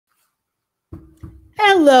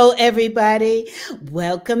Hello, everybody.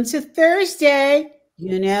 Welcome to Thursday.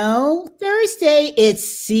 Thursday,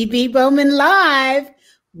 it's CB Bowman Live,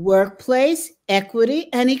 Workplace Equity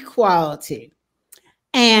and Equality.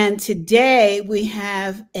 And today we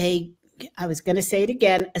have I was going to say it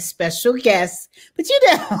again, a special guest. But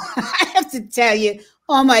I have to tell you,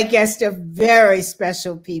 all my guests are very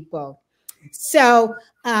special people. So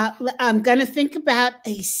I'm going to think about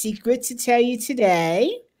a secret to tell you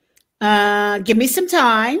today. Give me some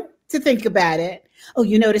time to think about it. Oh,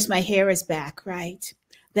 you notice my hair is back, right?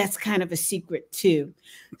 That's kind of a secret too.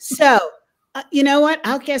 So, you know what?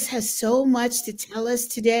 Our guest has so much to tell us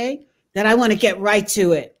today that I want to get right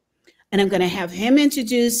to it. And I'm going to have him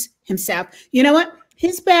introduce himself. You know what?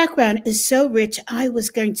 His background is so rich, I was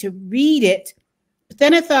going to read it. But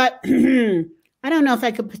then I thought, I don't know if I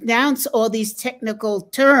could pronounce all these technical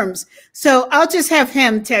terms. So I'll just have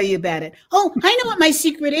him tell you about it. Oh, I know what my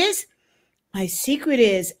secret is. My secret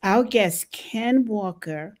is our guest, Ken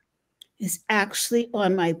Walker, is actually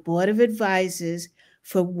on my board of advisors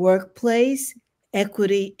for Workplace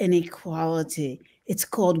Equity and Equality. It's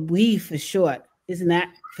called WE for short. Isn't that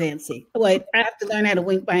fancy? Oh, wait, I have to learn how to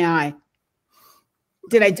wink my eye.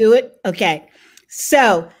 Did I do it? Okay.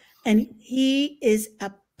 So, and he is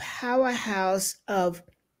a powerhouse of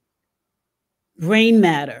brain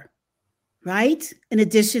matter, right? In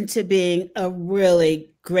addition to being a really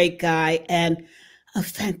great guy and a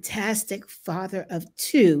fantastic father of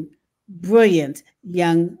two brilliant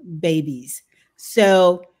young babies.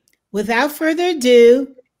 So without further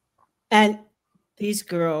ado, and these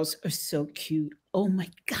girls are so cute. Oh my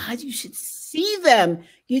God, you should see them.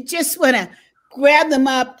 You just want to grab them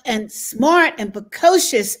up, and smart and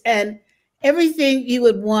precocious and everything you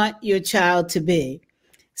would want your child to be.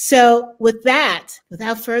 So with that,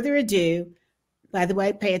 without further ado, by the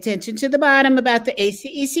way, pay attention to the bottom about the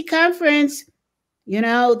ACEC conference. You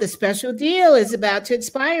know, the special deal is about to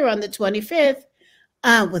expire on the 25th.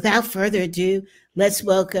 Without further ado, let's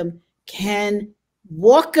welcome Ken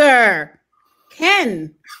Walker.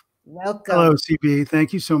 Ken, welcome. Hello, CB.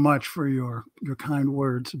 Thank you so much for your kind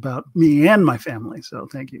words about me and my family. So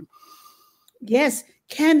thank you. Yes.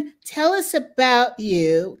 Ken, tell us about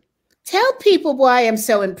you. Tell people why I'm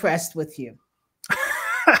so impressed with you.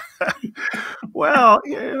 Well,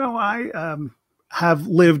 I have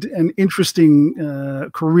lived an interesting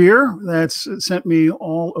career that's sent me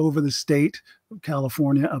all over the state of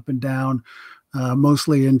California, up and down,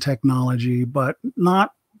 mostly in technology, but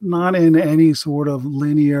not in any sort of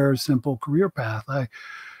linear, simple career path.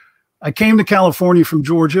 I came to California from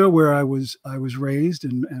Georgia, where I was raised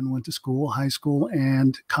and went to school, high school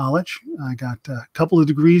and college. I got a couple of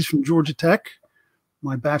degrees from Georgia Tech.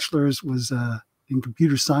 My bachelor's was in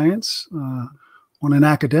computer science on an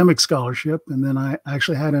academic scholarship. And then I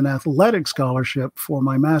actually had an athletic scholarship for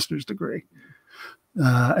my master's degree.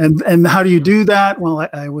 And how do you do that? Well,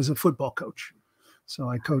 I was a football coach. So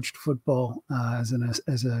I coached football as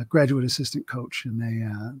a graduate assistant coach,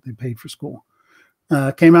 and they paid for school.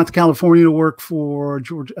 Came out to California to work for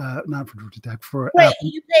not for Georgia Tech. Wait, Apple.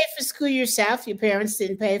 You paid for school yourself? Your parents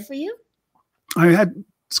didn't pay for you? I had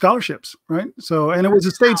scholarships, right? So, and it was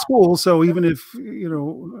a state school. So even if,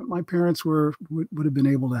 my parents would have been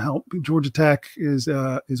able to help. Georgia Tech is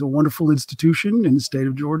a wonderful institution in the state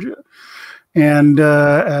of Georgia. And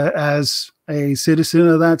as a citizen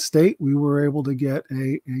of that state, we were able to get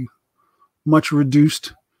a much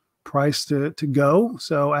reduced price to go.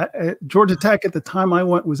 So at Georgia Tech at the time I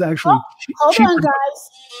went was actually hold on, guys.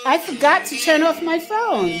 I forgot to turn off my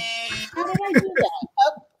phone. How did I do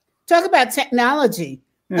that? Talk about technology.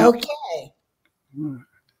 Yeah. Okay.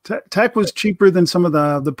 Tech was cheaper than some of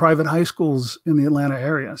the private high schools in the Atlanta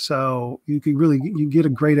area. So you get a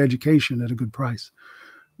great education at a good price.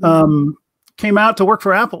 Came out to work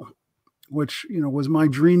for Apple, which, was my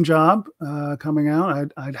dream job coming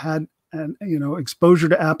out. I'd had exposure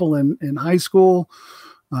to Apple in high school.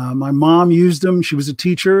 My mom used them. She was a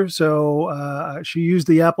teacher. So she used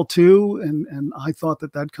the Apple II. And I thought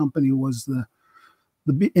that company was the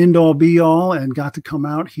end all be all, and got to come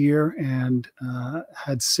out here and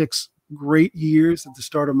had 6 great years at the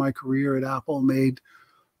start of my career at Apple, made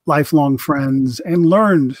lifelong friends, and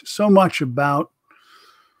learned so much about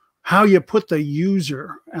how you put the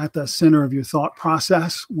user at the center of your thought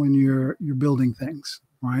process when you're building things,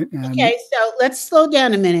 right? And okay, so let's slow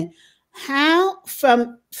down a minute. How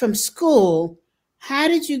from school, how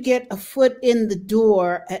did you get a foot in the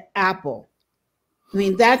door at Apple? I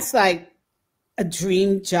mean, that's like a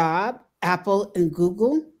dream job, Apple and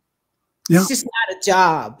Google. Yeah. It's just not a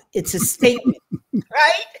job. It's a statement,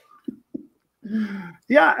 right?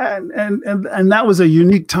 Yeah, and that was a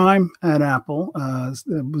unique time at Apple.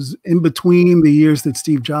 It was in between the years that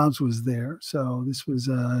Steve Jobs was there. So this was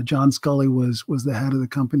John Scully was the head of the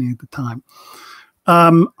company at the time.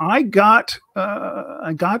 I got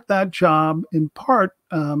that job in part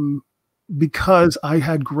because I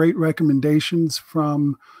had great recommendations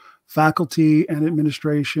from faculty and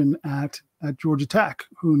administration at Georgia Tech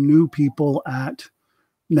who knew people at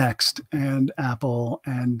Next and Apple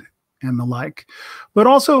and the like. But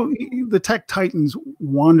also the tech titans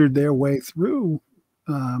wandered their way through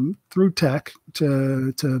tech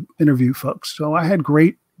to interview folks. So I had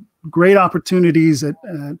great opportunities at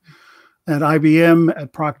IBM,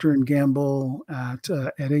 at Procter and Gamble, at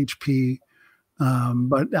HP.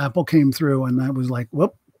 But Apple came through, and I was like,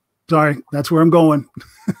 whoop, sorry, that's where I'm going.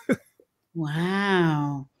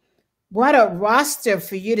 Wow. What a roster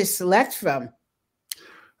for you to select from.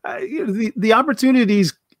 The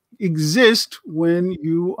opportunities exist when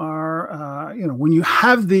you are, when you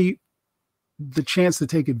have the chance to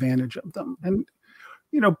take advantage of them. And,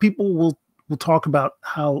 people will talk about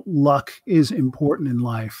how luck is important in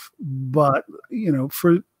life. But,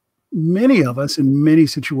 for many of us in many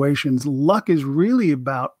situations, luck is really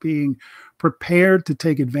about being prepared to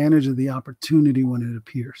take advantage of the opportunity when it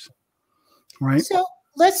appears. Right. So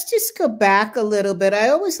let's just go back a little bit. I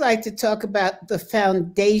always like to talk about the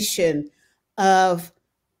foundation of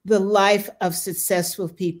the life of successful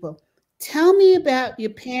people. Tell me about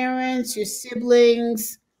your parents, your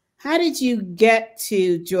siblings. How did you get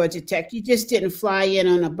to Georgia Tech? You just didn't fly in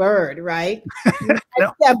on a bird, right?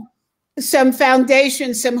 No. Some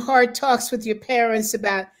foundation, some hard talks with your parents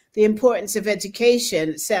about the importance of education,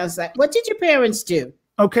 it sounds like. What did your parents do?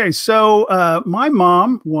 Okay, so my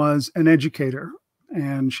mom was an educator,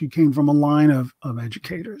 and she came from a line of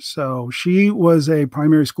educators. So she was a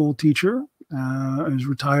primary school teacher, is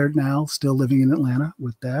retired now, still living in Atlanta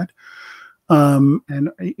with Dad.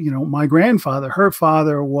 And, my grandfather, her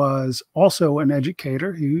father, was also an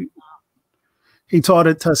educator. He taught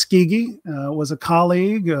at Tuskegee, was a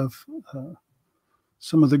colleague of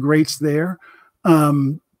some of the greats there.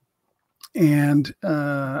 And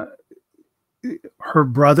her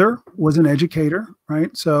brother was an educator,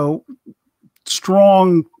 right? So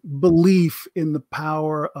strong belief in the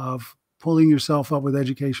power of pulling yourself up with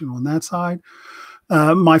education on that side.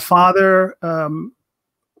 My father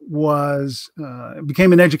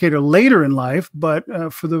became an educator later in life, but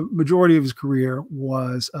for the majority of his career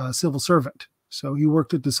was a civil servant. So he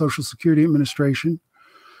worked at the Social Security Administration.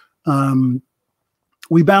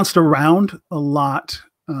 We bounced around a lot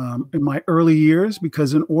in my early years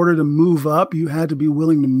because in order to move up, you had to be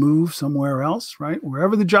willing to move somewhere else, right?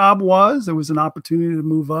 Wherever the job was, there was an opportunity to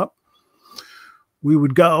move up. We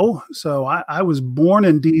would go. So I was born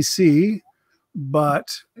in DC,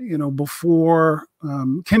 but, before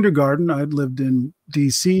kindergarten, I'd lived in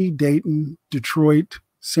DC, Dayton, Detroit,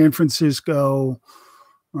 San Francisco,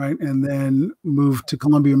 right? And then moved to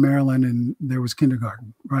Columbia, Maryland, and there was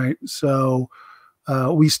kindergarten, right? So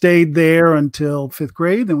we stayed there until 5th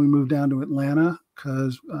grade. Then we moved down to Atlanta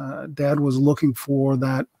because Dad was looking for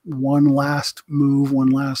that one last move,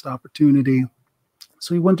 one last opportunity.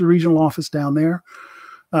 So he went to regional office down there,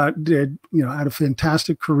 had a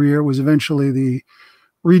fantastic career, was eventually the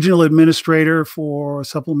regional administrator for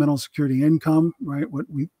supplemental security income, right? What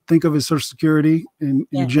we think of as Social Security in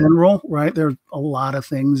general, right? There's a lot of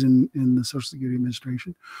things in the Social Security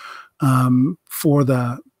Administration for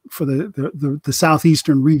the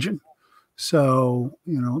southeastern region. So,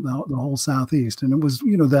 the whole Southeast. And it was,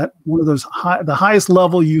 that one of those the highest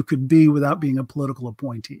level you could be without being a political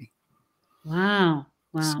appointee. Wow.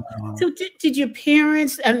 So did your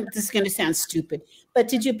parents, this is going to sound stupid, but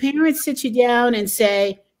did your parents sit you down and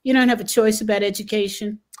say, you don't have a choice about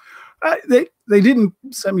education? They didn't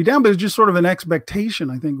set me down, but it's just sort of an expectation,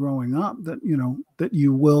 I think, growing up that, that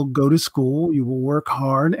you will go to school, you will work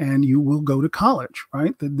hard, and you will go to college,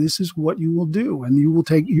 right? That this is what you will do, and you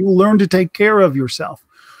will learn to take care of yourself.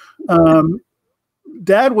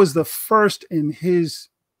 Dad was the first in his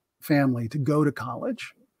family to go to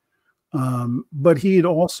college. But he had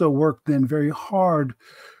also worked then very hard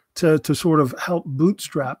to sort of help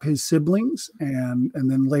bootstrap his siblings and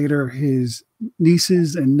then later his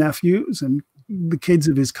nieces and nephews and the kids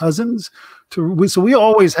of his cousins. So we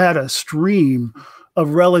always had a stream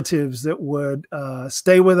of relatives that would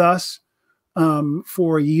stay with us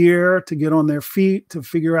for a year to get on their feet, to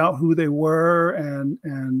figure out who they were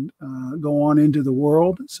and go on into the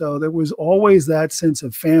world. So there was always that sense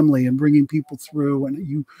of family and bringing people through, and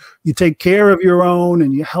you take care of your own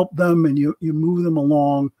and you help them and you move them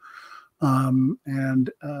along.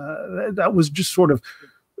 That was just sort of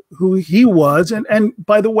who he was. And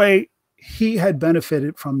by the way, he had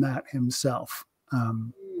benefited from that himself.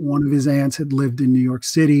 One of his aunts had lived in New York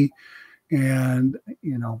City, and,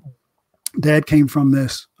 you know, Dad came from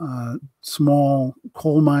this small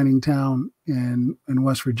coal mining town in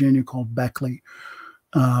West Virginia called Beckley.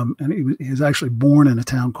 And he was actually born in a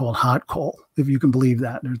town called Hot Coal, if you can believe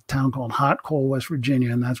that. There's a town called Hot Coal, West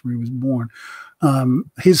Virginia, and that's where he was born.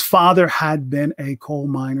 His father had been a coal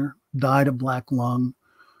miner, died of black lung,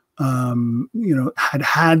 you know,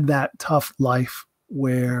 had that tough life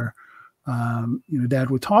where, you know, Dad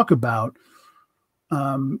would talk about,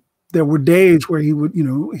 there were days where he would, you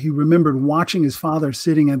know, he remembered watching his father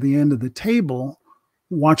sitting at the end of the table,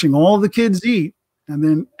 watching all the kids eat.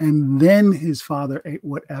 And then his father ate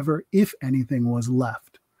whatever, if anything, was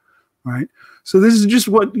left. Right. So this is just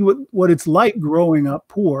what it's like growing up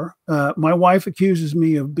poor. My wife accuses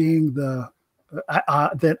me of being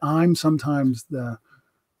that I'm sometimes the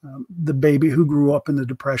baby who grew up in the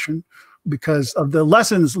Depression, because of the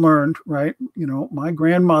lessons learned. Right. You know, my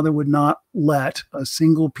grandmother would not let a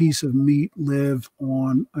single piece of meat live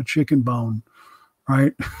on a chicken bone.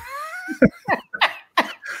 Right.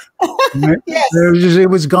 Right? Yes. It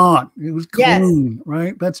was gone. It was clean, Yes.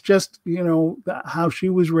 right? That's just, you know, how she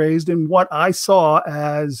was raised and what I saw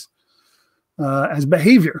as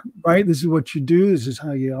behavior, right? This is what you do. This is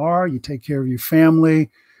how you are. You take care of your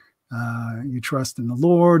family. You trust in the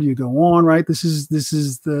Lord. You go on, right? This is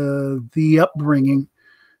the upbringing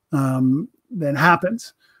that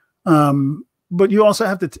happens. But you also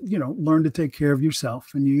have to, you know, learn to take care of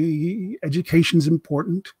yourself, and education's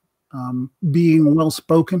important. Being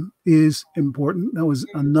well-spoken is important. That was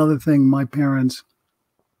another thing my parents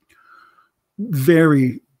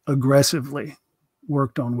very aggressively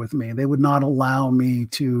worked on with me. They would not allow me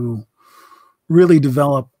to really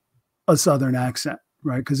develop a Southern accent,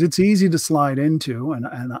 right? Because it's easy to slide into,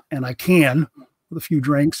 and I can with a few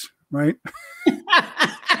drinks, right?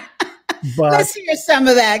 But Let's hear some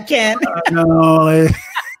of that, Ken. no,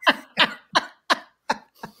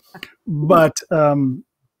 but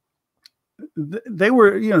they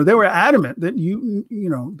were adamant that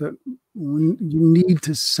that when you need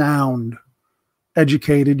to sound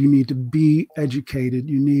educated, you need to be educated,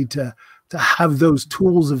 you need to have those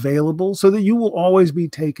tools available so that you will always be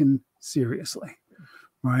taken seriously,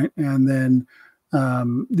 right? And then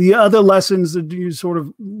the other lessons that you sort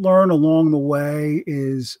of learn along the way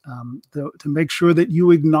is to make sure that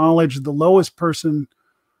you acknowledge the lowest person,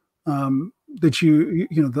 that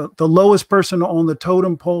the lowest person on the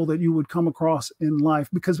totem pole that you would come across in life,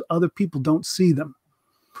 because other people don't see them,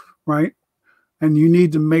 right? And you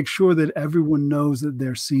need to make sure that everyone knows that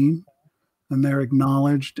they're seen and they're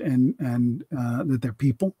acknowledged, and that they're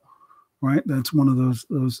people, right? That's one of those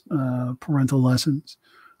parental lessons,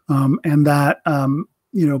 and that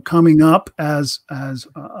coming up as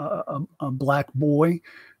a Black boy,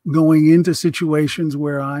 going into situations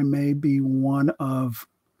where I may be one of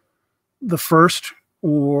the first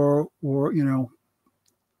or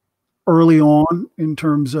early on in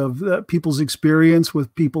terms of people's experience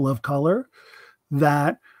with people of color,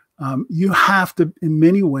 that you have to, in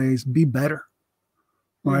many ways, be better,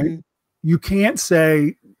 right? Mm-hmm. You can't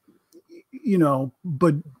say,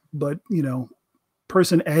 but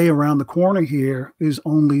person A around the corner here is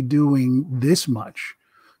only doing this much,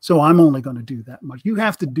 so I'm only going to do that much. You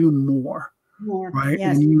have to do more, right?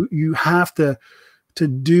 Yes. And you have to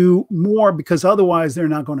do more, because otherwise they're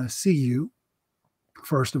not going to see you,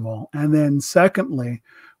 first of all. And then secondly,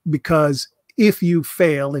 because if you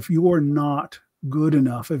fail, if you are not good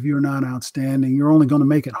enough, if you're not outstanding, you're only going to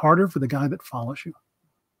make it harder for the guy that follows you.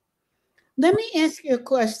 Let me ask you a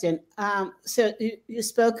question. So you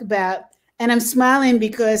spoke about, and I'm smiling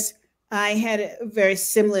because I had a very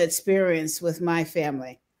similar experience with my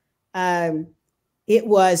family. It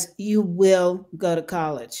was, you will go to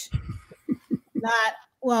college. Not,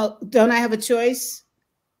 well, don't I have a choice?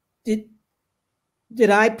 Did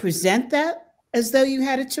I present that as though you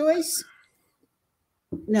had a choice?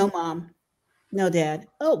 No, Mom. No, Dad.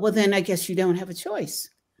 Oh, well, then I guess you don't have a choice.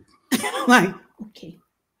 I'm like, okay.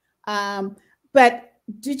 But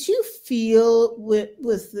did you feel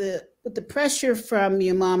with the pressure from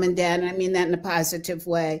your mom and dad, and I mean that in a positive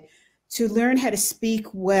way, to learn how to speak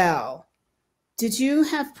well? Did you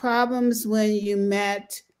have problems when you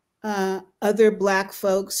met other Black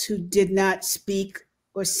folks who did not speak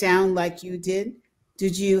or sound like you did?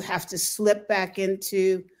 Did you have to slip back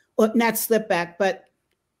into, or not slip back, but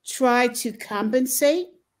try to compensate?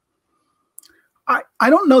 I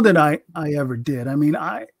don't know that I ever did. I mean,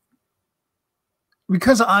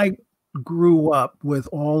 because I grew up with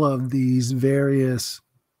all of these various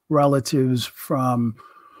relatives from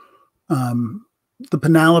the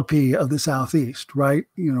Penelope of the Southeast, right?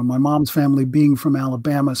 You know, my mom's family being from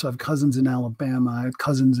Alabama, so I have cousins in Alabama, I have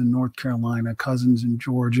cousins in North Carolina, cousins in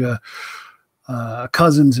Georgia,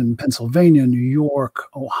 cousins in Pennsylvania, New York,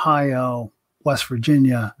 Ohio, West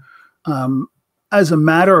Virginia. As a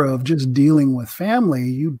matter of just dealing with family,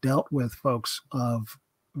 you dealt with folks of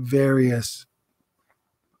various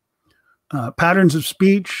patterns of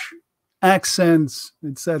speech, accents,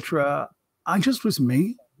 etc. I just was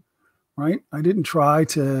me, right? I didn't try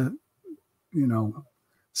to, you know,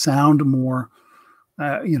 sound more,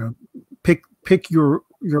 you know, pick your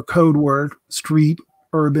code word, street,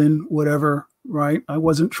 urban, whatever, right? I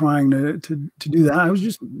wasn't trying to do that. I was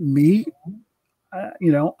just me.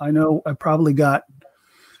 You know I probably got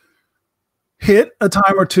hit a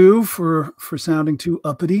time or two for sounding too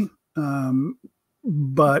uppity,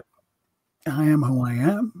 but I am who I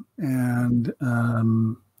am, and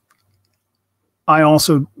I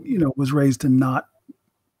also, you know, was raised to not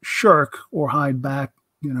shirk or hide back,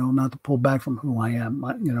 you know, not to pull back from who I am,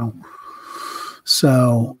 you know.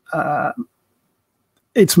 So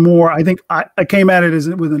it's more, I think I came at it as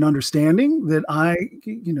with an understanding that I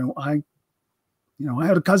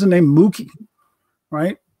had a cousin named Mookie,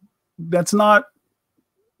 right? That's not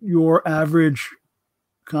your average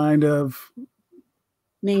kind of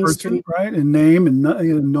mainstream, right? And name and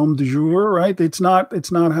nom de jour, right? It's not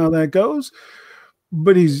how that goes.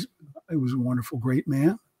 But he was a wonderful, great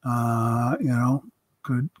man. You know,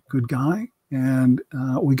 good guy, and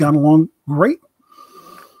we got along great.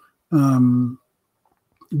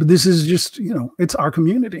 But this is just, you know, it's our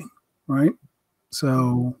community, right?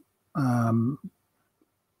 So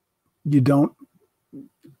you don't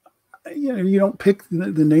pick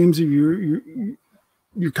the names of your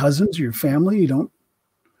cousins, your family. You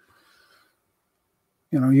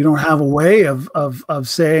don't have a way of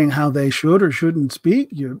saying how they should or shouldn't speak.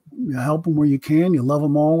 You help them where you can. You love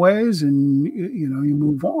them always, and you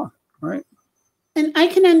move on, right? And I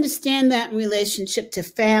can understand that relationship to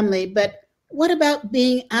family, but what about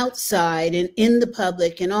being outside and in the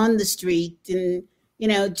public and on the street and, you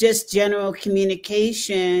know, just general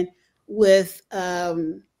communication with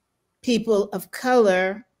people of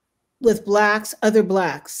color, with Blacks, other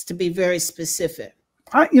Blacks, to be very specific?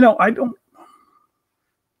 I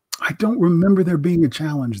don't remember there being a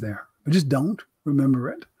challenge there. I just don't remember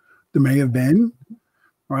it. There may have been,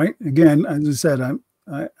 right? Again, as I said,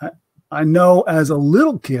 I know as a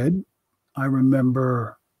little kid, I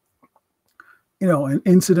remember, you know, an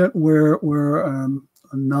incident where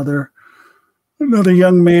another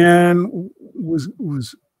young man was,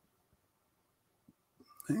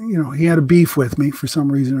 you know, he had a beef with me for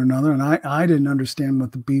some reason or another, and I didn't understand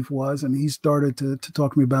what the beef was, and he started to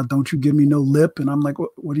talk to me about, don't you give me no lip, and I'm like,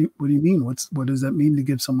 what do you mean? What does that mean to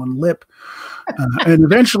give someone lip? And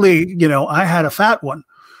eventually, you know, I had a fat one,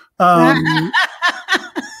 but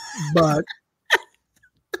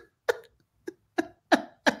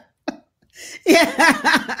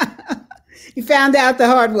yeah, you found out the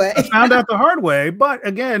hard way. I found out the hard way, but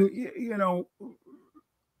again, you know,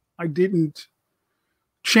 I didn't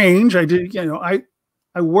change. I did, you know, I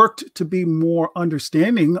worked to be more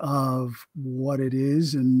understanding of what it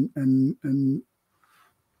is and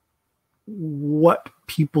what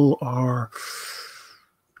people are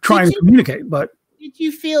trying to communicate. But did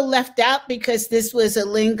you feel left out because this was a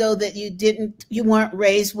lingo that you weren't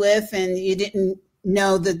raised with and you didn't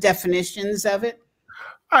know the definitions of it?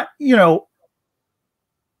 You know,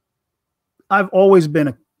 I've always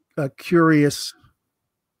been a curious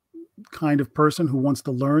kind of person who wants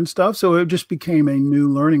to learn stuff. So it just became a new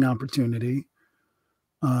learning opportunity.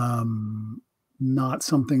 Not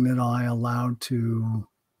something that I allowed to,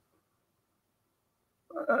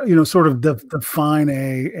 you know, sort of define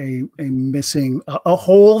a missing, a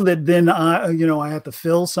hole that then I had to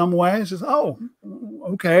fill some way. It's just, oh,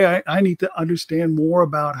 okay. I need to understand more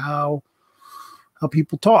about how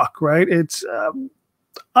people talk, right? It's,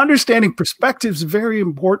 understanding perspective is very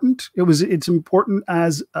important. It's important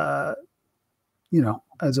as you know,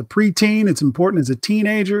 as a preteen. It's important as a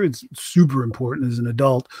teenager. It's super important as an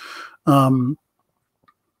adult.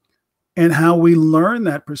 And how we learn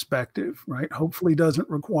that perspective, right? Hopefully doesn't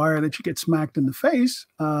require that you get smacked in the face,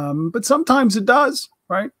 but sometimes it does,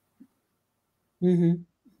 right?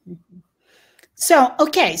 Mm-hmm. Mm-hmm. So,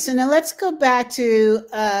 okay, so now let's go back to,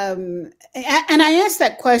 and I asked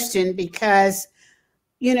that question because,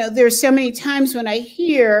 you know, there's so many times when I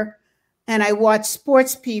hear and I watch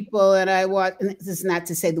sports people and this is not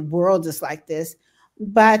to say the world is like this,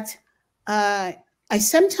 but I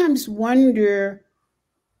sometimes wonder,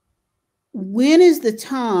 when is the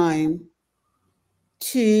time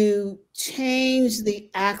to change the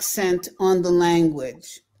accent on the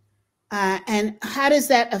language? And how does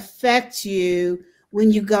that affect you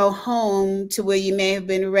when you go home to where you may have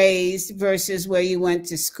been raised versus where you went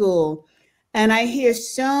to school? And I hear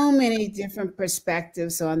so many different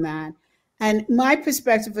perspectives on that. And my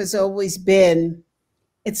perspective has always been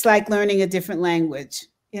it's like learning a different language.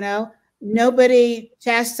 You know, nobody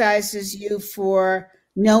chastises you for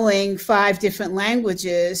knowing 5 different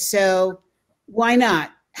languages. So why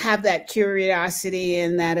not have that curiosity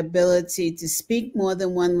and that ability to speak more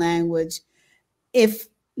than one language? If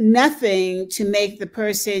nothing, to make the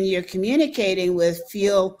person you're communicating with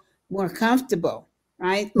feel more comfortable,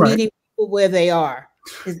 right? Right. Meeting people where they are.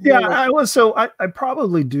 Yeah, I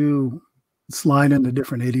probably do slide into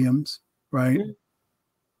different idioms, right? Mhm.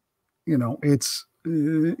 You know, it's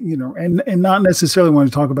and not necessarily when I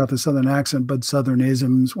talk about the Southern accent, but Southern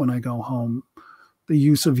isms when I go home. The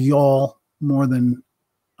use of y'all more than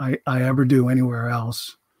I ever do anywhere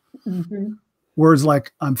else. Mhm. Words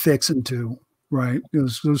like "I'm fixing to," right?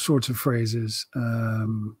 Those sorts of phrases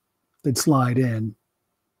that slide in,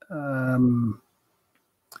 and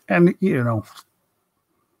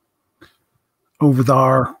over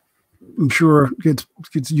there, I'm sure gets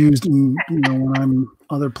used in when I'm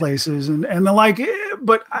other places and the like.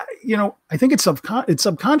 But I think it's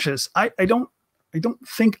subconscious. I don't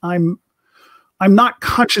think I'm not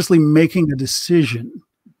consciously making a decision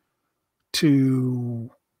to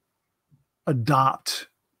adopt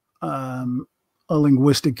a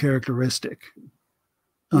linguistic characteristic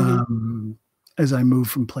Mhm. as I move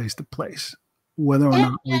from place to place, whether or And,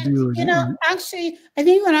 not we do or don't. actually, I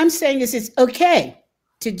think what I'm saying is it's okay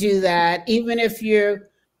to do that, even if you're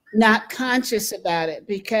not conscious about it,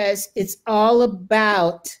 because it's all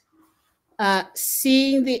about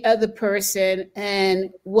seeing the other person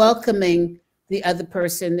and welcoming the other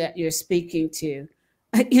person that you're speaking to.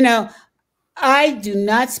 You know, I do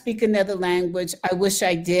not speak another language. I wish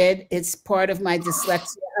I did. It's part of my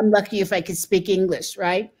dyslexia. I'm lucky if I could speak English,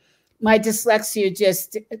 right? My dyslexia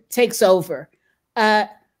just takes over. Uh,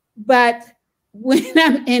 but when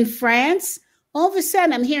I'm in France, all of a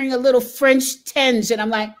sudden I'm hearing a little French tinge, and I'm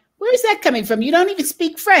like, where's that coming from? You don't even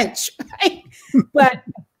speak French, right? But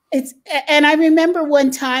it's, and I remember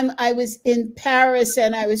one time I was in Paris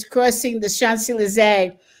and I was crossing the Champs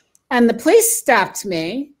Elysees, and the police stopped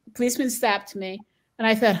me. The policeman stopped me. And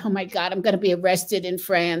I thought, oh my God, I'm going to be arrested in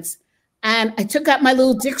France. And I took out my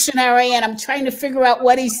little dictionary and I'm trying to figure out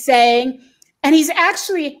what he's saying. And he's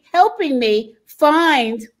actually helping me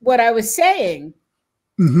find what I was saying.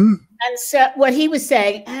 Mm-hmm. And so what he was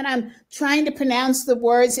saying, and I'm trying to pronounce the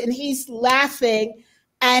words, and he's laughing.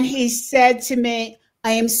 And he said to me,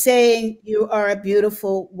 I am saying you are a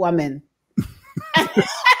beautiful woman. And I'm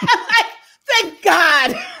like, thank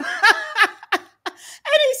God.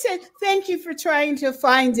 And he said, thank you for trying to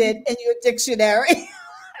find it in your dictionary.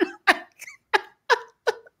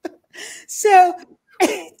 So do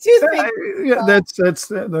you think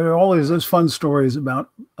there are always those fun stories about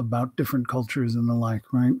different cultures and the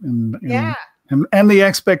like, right? yeah. And the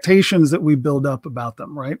expectations that we build up about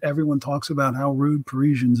them, right? Everyone talks about how rude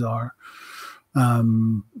Parisians are. But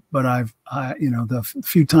the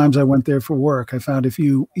few times I went there for work, I found if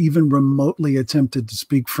you even remotely attempted to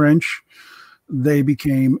speak French, they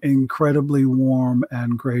became incredibly warm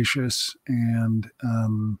and gracious and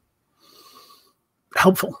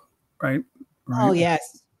helpful, right? Oh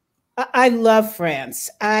yes, I love France.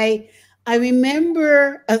 I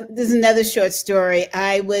remember there's another short story.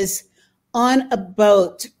 I was on a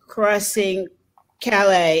boat crossing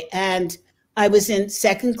Calais, and I was in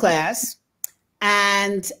second class,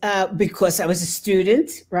 and because I was a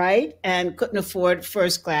student, right, and couldn't afford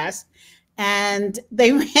first class, and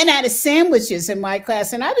they ran out of sandwiches in my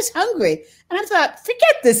class, and I was hungry, and I thought,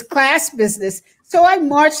 forget this class business. So I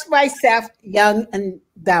marched myself, young and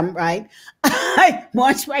dumb, right? I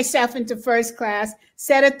marched myself into first class,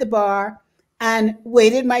 sat at the bar, and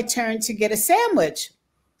waited my turn to get a sandwich.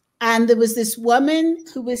 And there was this woman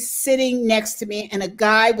who was sitting next to me, and a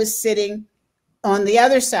guy was sitting on the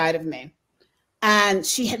other side of me. And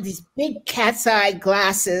she had these big cat's eye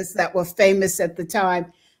glasses that were famous at the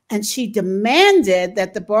time. And she demanded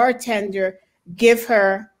that the bartender give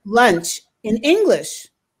her lunch in English.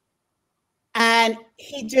 And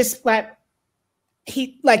he just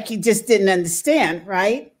he just didn't understand,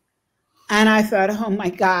 right? And I thought, oh my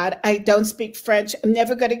God, I don't speak French. I'm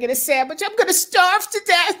never going to get a sandwich. I'm going to starve to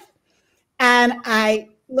death. And I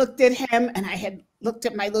looked at him, and I had looked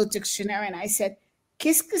at my little dictionary, and I said,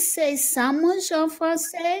 qu'est-ce que c'est sandwich en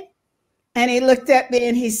français? And he looked at me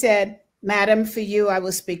and he said, Madam, for you, I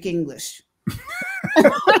will speak English.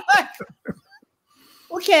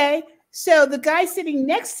 Okay. So the guy sitting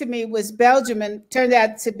next to me was Belgium and turned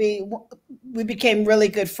out to be, we became really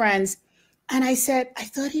good friends. And I said, I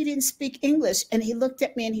thought he didn't speak English. And he looked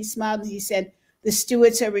at me and he smiled and he said, the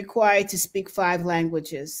stewards are required to speak 5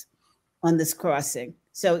 languages on this crossing.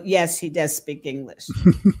 So yes, he does speak English.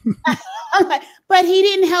 I'm like, but he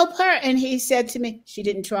didn't help her. And he said to me, she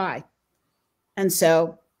didn't try. And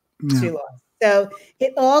so she lost. So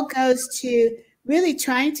it all goes to really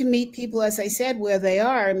trying to meet people, as I said, where they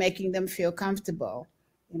are and making them feel comfortable,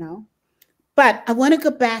 you know. But I want to go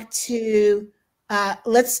back to,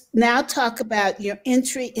 let's now talk about your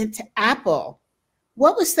entry into Apple.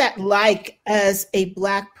 What was that like as a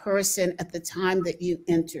Black person at the time that you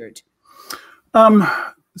entered?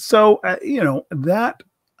 So, that,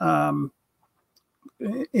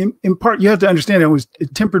 in part, you have to understand it was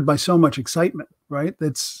tempered by so much excitement, right?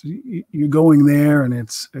 You're going there and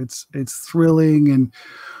it's thrilling. And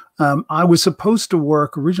I was supposed to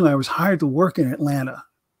work, originally I was hired to work in Atlanta.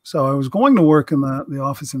 So I was going to work in the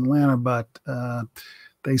office in Atlanta, but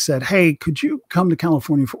they said, hey, could you come to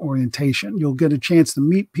California for orientation? You'll get a chance to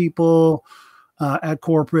meet people at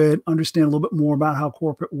corporate, understand a little bit more about how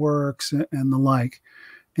corporate works and the like.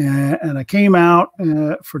 And I came out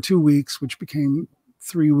for 2 weeks, which became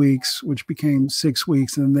 3 weeks, which became 6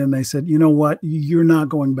 weeks. And then they said, you know what, you're not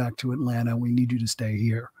going back to Atlanta. We need you to stay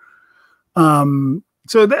here.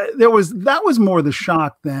 So that was more the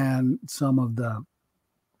shock than some of the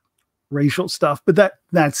racial stuff. But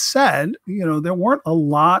that said, there weren't a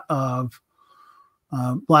lot of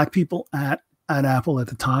Black people at Apple at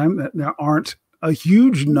the time. There aren't a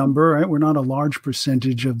huge number, right? We're not a large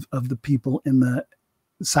percentage of the people in the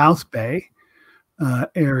South Bay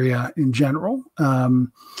area in general.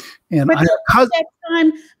 And but at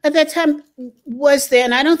that time, was there,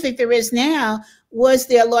 and I don't think there is now, was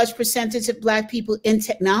there a large percentage of Black people in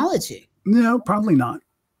technology? No, probably not.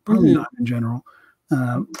 Probably not in general.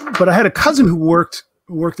 But I had a cousin who worked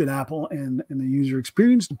at Apple in the user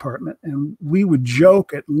experience department, and we would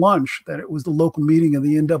joke at lunch that it was the local meeting of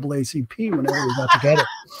the NAACP whenever we got together.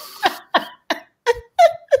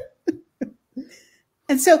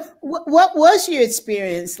 And so what was your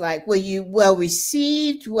experience like? Were you well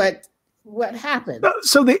received? What happened?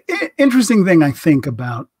 So the interesting thing I think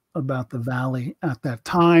about the Valley at that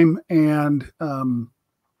time and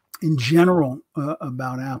in general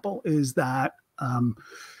about Apple is that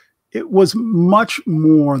it was much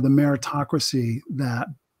more the meritocracy that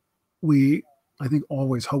we, I think,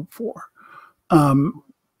 always hope for.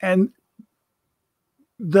 And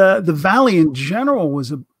the Valley in general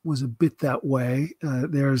was a bit that way.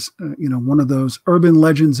 There's one of those urban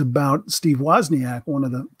legends about Steve Wozniak, one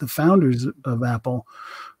of the founders of Apple,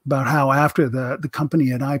 about how after the company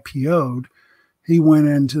had IPO'd, he went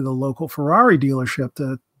into the local Ferrari dealership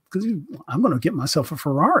because I'm going to get myself a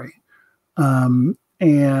Ferrari,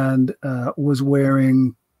 and was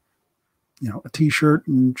wearing a t-shirt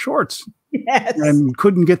and shorts. Yes. And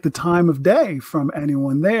couldn't get the time of day from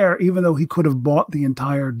anyone there, even though he could have bought the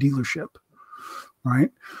entire dealership. Right.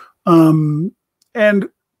 And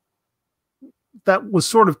that was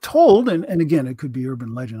sort of told. And again, it could be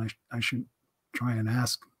urban legend. I should try and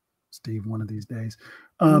ask Steve one of these days.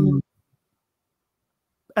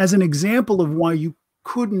 As an example of why you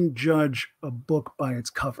couldn't judge a book by its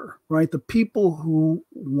cover, right? The people who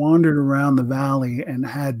wandered around the Valley and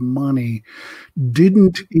had money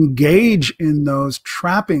didn't engage in those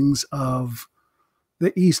trappings of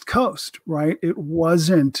the East Coast, right? It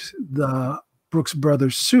wasn't the Brooks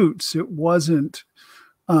Brothers suits. It wasn't,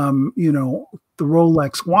 the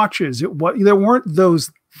Rolex watches. There weren't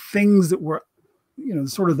those things that were,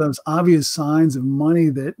 sort of those obvious signs of money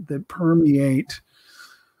that permeate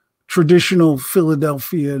traditional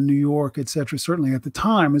Philadelphia, New York, et cetera, certainly at the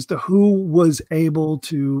time, as to who was able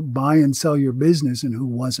to buy and sell your business and who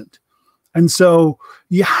wasn't. And so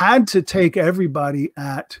you had to take everybody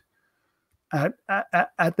at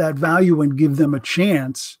that value and give them a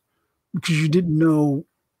chance, because you didn't know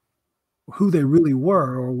who they really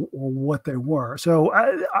were or what they were. So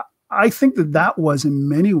I think that was in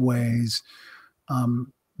many ways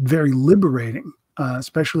very liberating,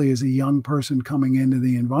 especially as a young person coming into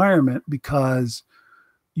the environment, because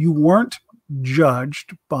you weren't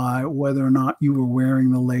judged by whether or not you were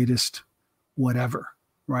wearing the latest whatever,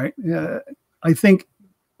 right? I think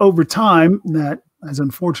over time that has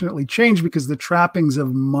unfortunately changed, because the trappings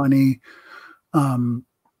of money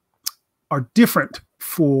are different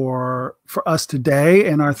for us today,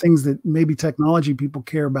 and are things that maybe technology people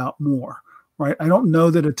care about more, right? I don't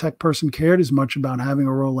know that a tech person cared as much about having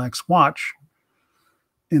a Rolex watch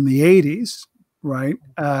in the 80s right?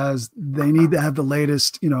 As they need to have the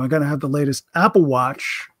latest, I got to have the latest Apple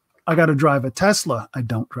Watch. I got to drive a Tesla. I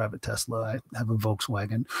don't drive a Tesla. I have a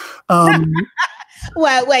Volkswagen.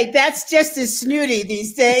 Well, wait, that's just as snooty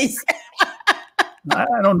these days. I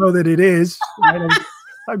don't know that it is.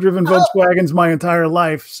 I've driven Volkswagens my entire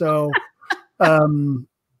life. So,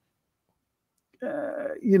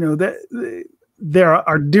 there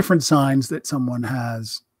are different signs that someone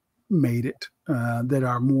has made it that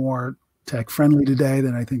are more tech friendly today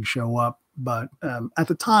than I think show up. But at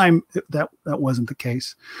the time, that wasn't the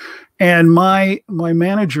case. And my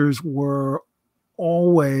managers were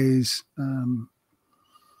always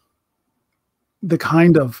the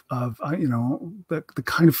kind of the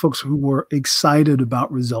kind of folks who were excited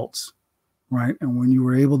about results, right? And when you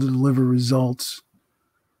were able to deliver results,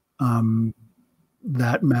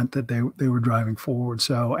 that meant that they were driving forward.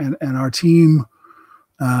 So, and our team,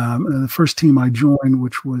 the first team I joined,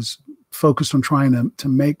 which was focused on trying to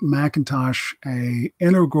make Macintosh a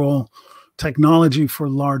integral technology for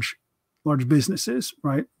large businesses,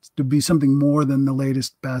 right? To be something more than the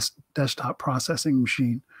latest, best desktop processing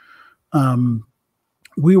machine.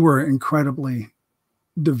 We were incredibly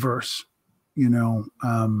diverse,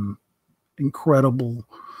 incredible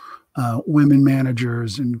women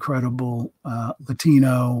managers, incredible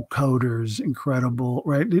Latino coders, incredible,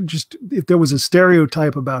 right? If there was a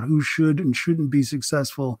stereotype about who should and shouldn't be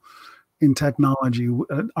successful in technology,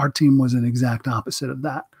 our team was an exact opposite of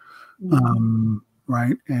that.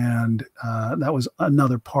 Right. And that was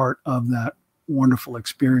another part of that wonderful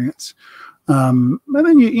experience. And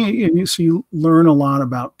then you learn a lot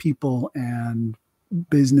about people and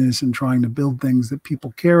business and trying to build things that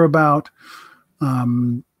people care about.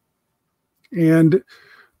 And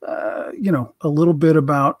a little bit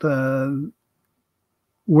about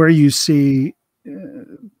where you see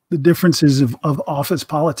the differences of office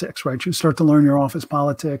politics, right? You start to learn your office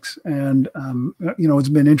politics. And, what's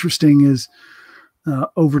been interesting is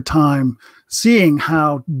over time, seeing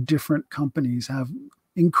how different companies have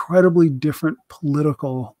incredibly different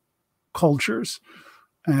political cultures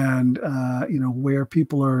and, where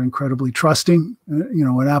people are incredibly trusting.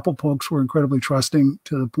 At Apple, folks were incredibly trusting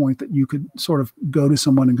to the point that you could sort of go to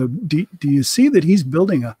someone and go, do you see that he's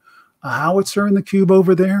building a howitzer in the cube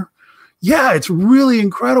over there? Yeah, it's really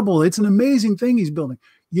incredible. It's an amazing thing he's building.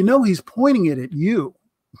 He's pointing it at you.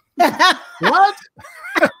 What?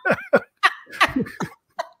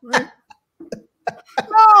 Right?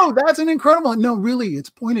 No, that's an incredible. No, really,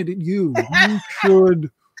 it's pointed at you. You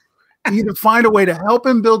should either find a way to help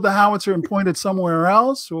him build the howitzer and point it somewhere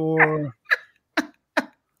else, or.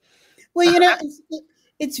 Well,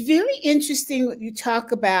 it's very interesting what you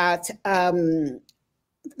talk about the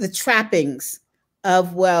trappings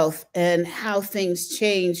of wealth and how things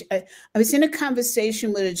change. I was in a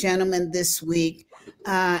conversation with a gentleman this week,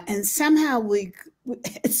 and somehow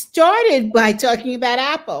it started by talking about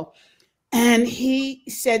Apple. And he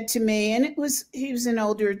said to me, and he was an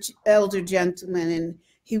elder gentleman, and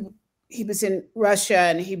he was in Russia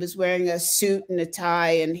and he was wearing a suit and a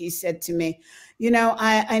tie. And he said to me,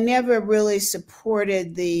 I never really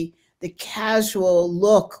supported the casual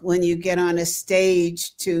look when you get on a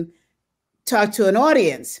stage to talk to an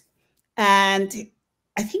audience. And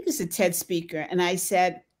I think it's a TED speaker. And I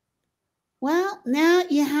said, well, now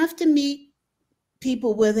you have to meet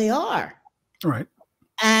people where they are. Right.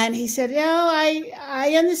 And he said,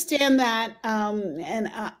 I understand that.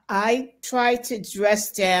 And I try to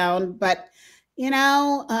dress down, but,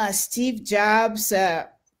 Steve Jobs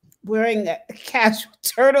wearing a casual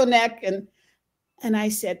turtleneck. And I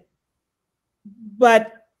said,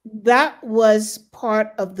 but that was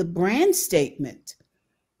part of the brand statement.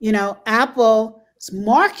 Apple's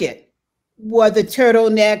market wore the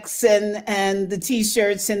turtlenecks and the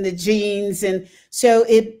T-shirts and the jeans. And so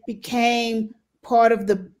it became part of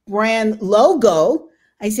the brand logo.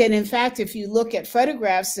 I said, in fact, if you look at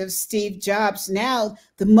photographs of Steve Jobs now,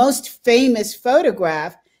 the most famous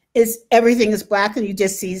photograph is everything is black and you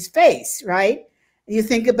just see his face, right? You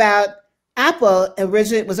think about Apple,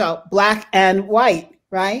 originally it was all black and white,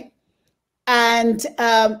 right? And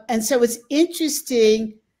so it's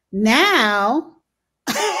interesting now,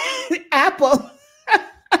 Apple,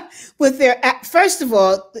 with their, first of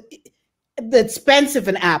all, the expense of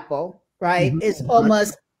an Apple, right, is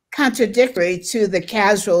almost contradictory to the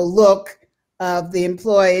casual look of the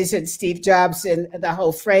employees and Steve Jobs and the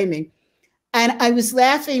whole framing. And I was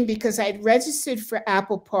laughing because I'd registered for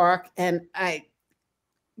Apple Park and I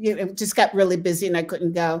just got really busy and I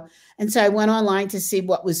couldn't go. And so I went online to see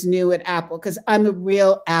what was new at Apple because I'm a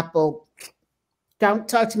real Apple. Don't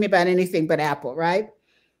talk to me about anything but Apple, right?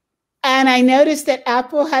 And I noticed that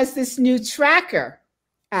Apple has this new tracker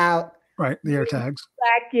out. Right. The AirTags.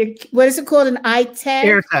 What is it called? An iTag?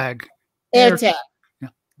 AirTag. AirTag. Yeah.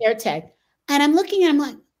 AirTag. And I'm looking and I'm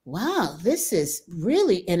like, wow, this is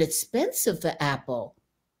really inexpensive for Apple.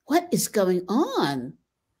 What is going on?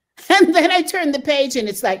 And then I turn the page and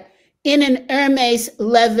it's like in an Hermes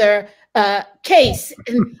leather case.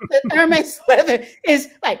 And the Hermes leather is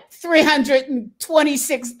like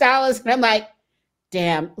 $326. And I'm like,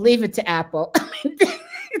 damn, leave it to Apple. I mean,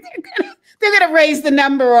 they're gonna raise the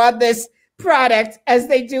number on this product as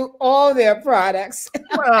they do all their products.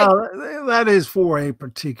 Well, that is for a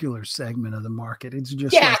particular segment of the market. It's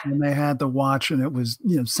just like when they had the watch and it was,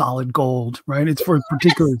 solid gold, right? It's for a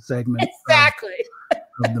particular segment exactly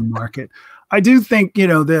of the market. I do think,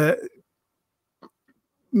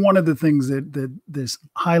 one of the things that this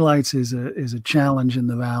highlights is a challenge in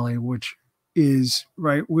the Valley, which is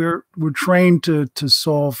right. We're trained to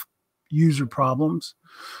solve user problems.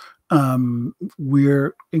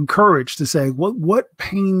 We're encouraged to say what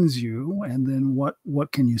pains you, and then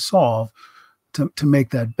what can you solve to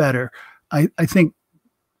make that better. I think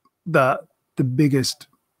the biggest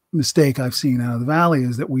mistake I've seen out of the Valley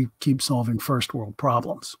is that we keep solving first world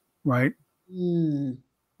problems, right?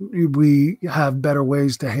 We have better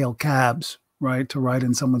ways to hail cabs, right? To ride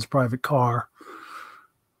in someone's private car,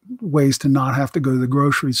 ways to not have to go to the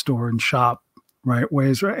grocery store and shop, right?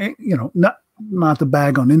 Ways, right? Not the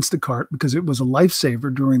bag on Instacart because it was a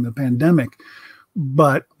lifesaver during the pandemic.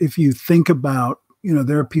 But if you think about,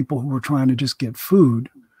 there are people who are trying to just get food,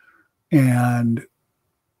 and,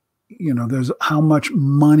 there's how much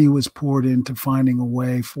money was poured into finding a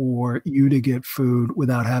way for you to get food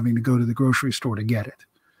without having to go to the grocery store to get it,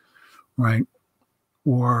 right?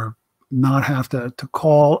 Or not have to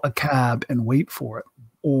call a cab and wait for it,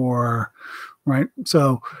 or, right?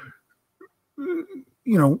 So,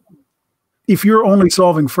 if you're only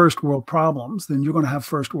solving first world problems, then you're going to have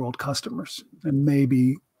first world customers. And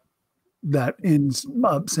maybe that ends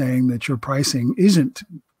up saying that your pricing isn't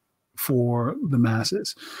for the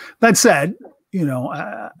masses. That said,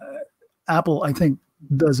 Apple, I think,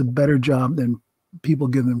 does a better job than people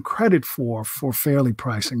give them credit for fairly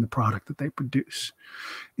pricing the product that they produce.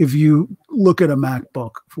 If you look at a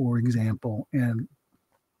MacBook, for example, and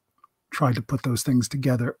try to put those things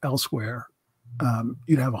together elsewhere,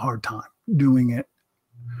 you'd have a hard time doing it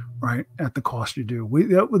right at the cost you do.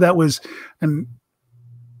 And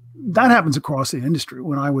that happens across the industry.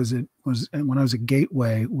 When I was at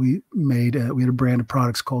Gateway, we had a brand of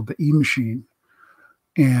products called the E-Machine,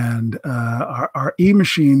 and our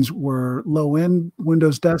E-Machines were low-end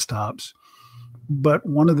Windows desktops. But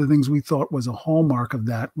one of the things we thought was a hallmark of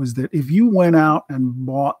that was that if you went out and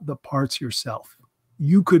bought the parts yourself,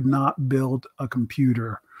 you could not build a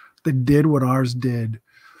computer that did what ours did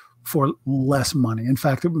for less money. In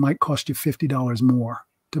fact, it might cost you $50 more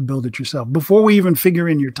to build it yourself. Before we even figure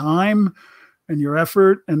in your time and your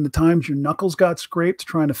effort and the times your knuckles got scraped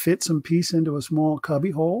trying to fit some piece into a small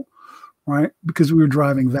cubby hole, right? Because we were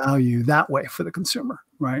driving value that way for the consumer,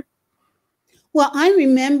 right? Well, I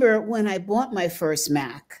remember when I bought my first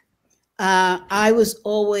Mac, I was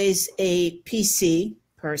always a PC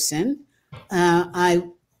person. I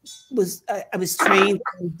was trained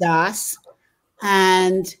in DOS,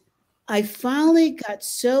 and I finally got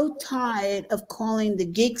so tired of calling the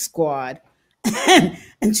Geek Squad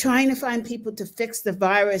and trying to find people to fix the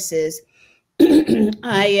viruses.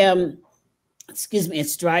 Excuse me,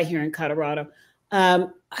 it's dry here in Colorado.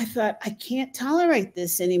 I thought, I can't tolerate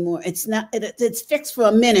this anymore. It's fixed for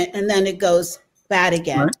a minute and then it goes bad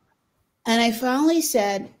again. Right. And I finally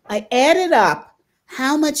said, I added up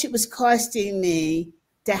how much it was costing me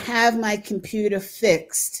to have my computer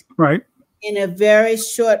fixed. Right. In a very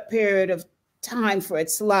short period of time for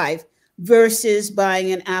its life versus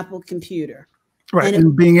buying an Apple computer. Right.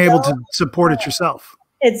 And being able to support it yourself.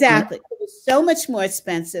 Exactly. Right. It was so much more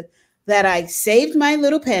expensive that I saved my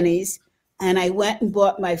little pennies and I went and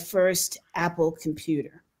bought my first Apple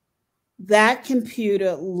computer. That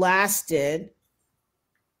computer lasted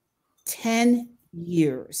 10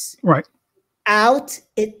 years. Right. Without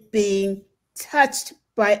it being touched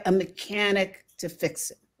by a mechanic to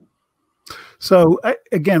fix it. So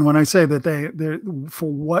again, when I say that they're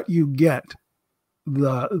for what you get,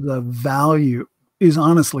 the value is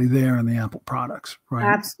honestly there in the Apple products, right?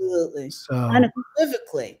 Absolutely, so,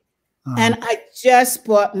 unequivocally. And I just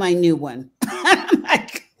bought my new one.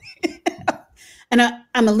 And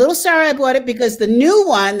I'm a little sorry I bought it because the new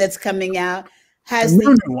one that's coming out has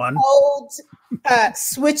the old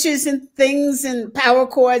switches and things and power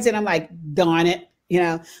cords, and I'm like, darn it,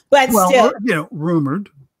 But still, rumored.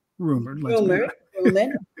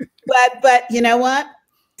 But you know what?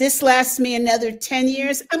 This lasts me another 10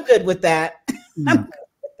 years. I'm good with that. I'm Yeah. good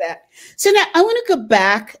with that. So now I want to go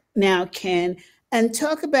back now, Ken, and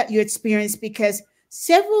talk about your experience because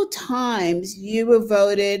several times you were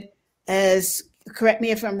voted as, correct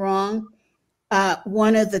me if I'm wrong,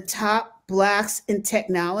 one of the top Blacks in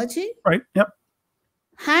technology. Right. Yep.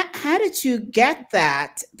 How did you get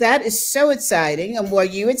that? That is so exciting. And were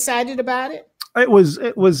you excited about it? It was,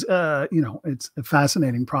 it's a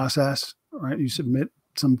fascinating process, right? You submit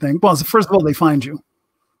something. Well, first of all, they find you,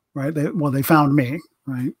 right? They found me,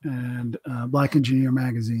 right? And Black Engineer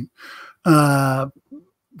Magazine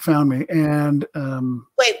found me. And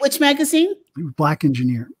wait, which magazine? Black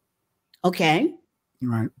Engineer. Okay.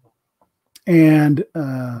 Right. And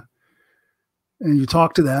you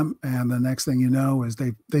talk to them, and the next thing you know is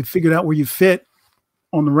they figured out where you fit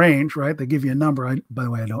on the range, right? They give you a number. By the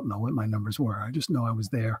way, I don't know what my numbers were. I just know I was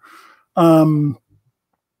there. And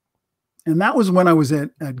that was when I was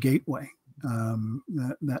at Gateway,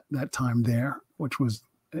 that time there, which was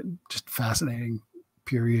just a fascinating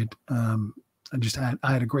period. I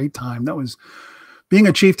had a great time. That was, being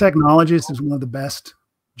a chief technologist is one of the best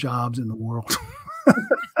jobs in the world.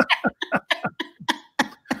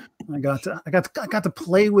 I got to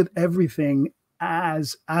play with everything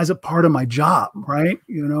as a part of my job, right?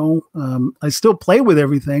 I still play with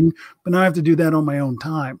everything, but now I have to do that on my own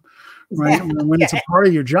time, right? Yeah. When it's a part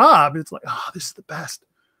of your job, it's like, oh, this is the best.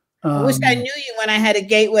 I wish I knew you when I had a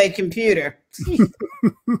Gateway computer.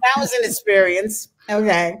 That was an experience.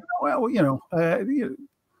 Okay. Well,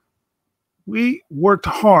 we worked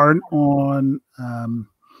hard on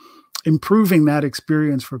improving that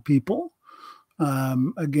experience for people.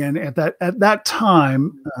 Again, at that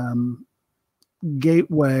time,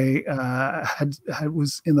 Gateway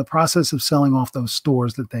was in the process of selling off those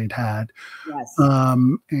stores that they'd had, yes.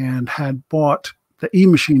 And had bought the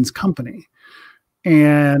eMachines company,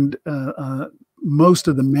 and most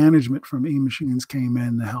of the management from eMachines came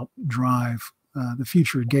in to help drive the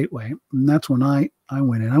future of Gateway, and that's when I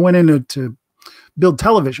went in. I went in to build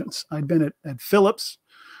televisions. I'd been at Philips.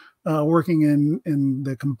 Working in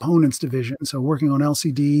the components division, so working on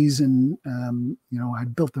LCDs, and I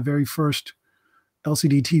built the very first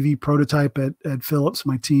LCD TV prototype at Philips,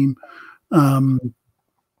 my team, and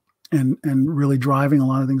really driving a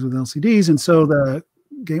lot of things with LCDs. And so the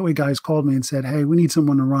Gateway guys called me and said, "Hey, we need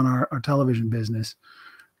someone to run our television business,"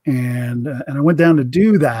 and I went down to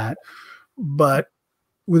do that, but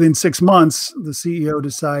within 6 months, the CEO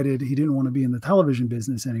decided he didn't want to be in the television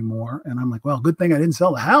business anymore. And I'm like, well, good thing I didn't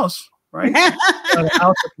sell the house, right? The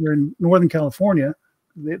house up here in Northern California.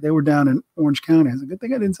 They were down in Orange County. I said, good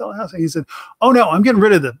thing I didn't sell the house. And he said, oh, no, I'm getting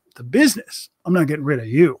rid of the business. I'm not getting rid of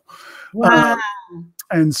you. Wow.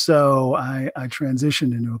 And so I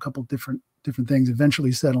transitioned into a couple different things,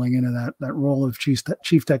 eventually settling into that role of chief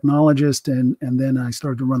technologist. And then I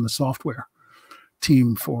started to run the software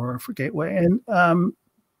team for Gateway. And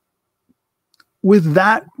with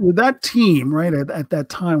that team, right, at that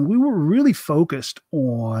time, we were really focused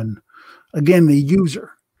on, again, the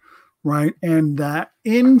user, right, and that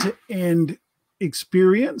end-to-end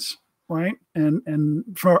experience, right, and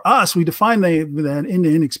for us, we define that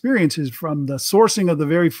end-to-end experience is from the sourcing of the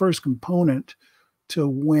very first component to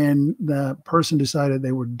when the person decided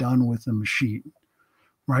they were done with the machine,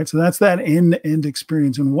 right? So that's that end-to-end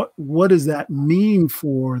experience, and what does that mean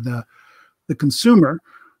for the consumer?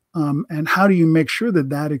 And how do you make sure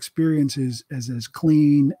that experience is as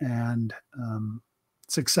clean and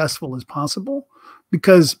successful as possible?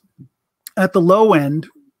 Because at the low end,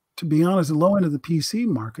 to be honest, the low end of the PC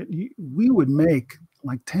market, we would make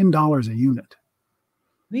like $10 a unit.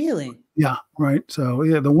 Really? Yeah, right. So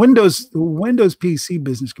yeah, the Windows PC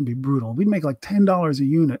business can be brutal. We'd make like $10 a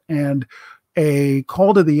unit, and a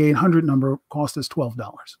call to the 800 number cost us $12.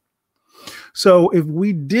 So if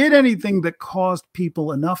we did anything that caused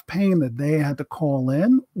people enough pain that they had to call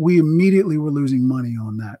in, we immediately were losing money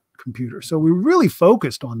on that computer. So we really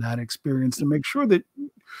focused on that experience to make sure that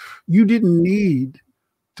you didn't need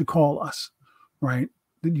to call us, right?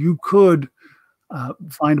 That you could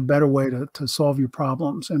find a better way to solve your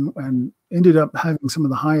problems, and ended up having some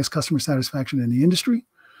of the highest customer satisfaction in the industry.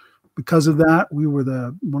 Because of that, we were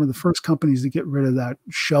one of the first companies to get rid of that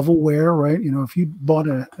shovelware, right? If you bought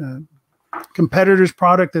a competitor's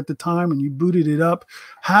product at the time and you booted it up,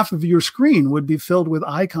 half of your screen would be filled with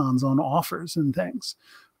icons on offers and things.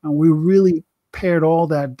 And we really pared all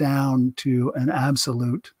that down to an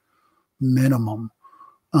absolute minimum.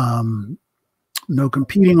 No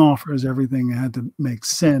competing offers, everything had to make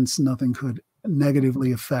sense. Nothing could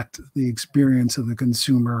negatively affect the experience of the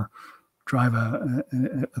consumer, drive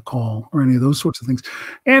a call or any of those sorts of things.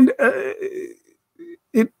 And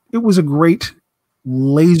it was a great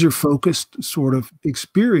laser focused sort of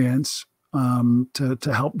experience to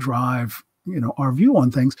help drive, our view on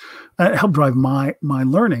things, help drive my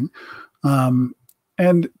learning.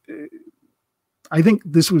 And I think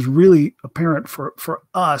this was really apparent for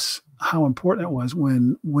us how important it was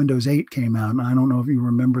when Windows 8 came out. And I don't know if you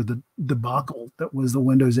remember the debacle that was the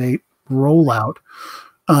Windows 8 rollout.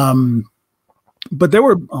 But there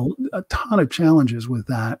were a ton of challenges with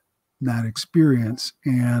that experience.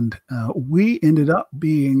 And we ended up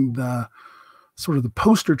being the sort of the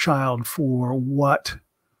poster child for what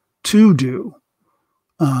to do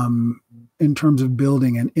in terms of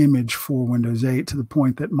building an image for Windows 8, to the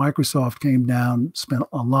point that Microsoft came down, spent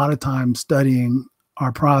a lot of time studying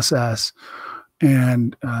our process,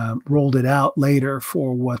 and rolled it out later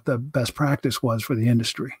for what the best practice was for the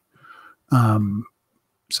industry.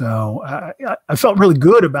 So I felt really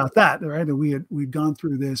good about that, right? That we'd gone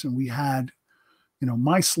through this, and we had,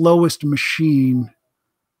 my slowest machine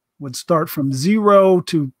would start from 0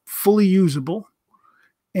 to fully usable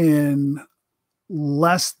in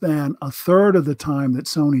less than a third of the time that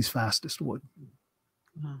Sony's fastest would.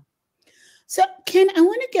 Wow. So, Ken, I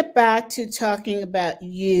want to get back to talking about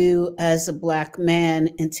you as a Black man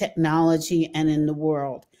in technology and in the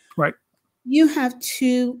world. Right. You have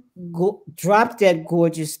 2 drop-dead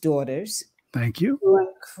gorgeous daughters. Thank you. Who are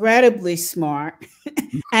incredibly smart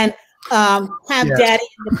and have daddy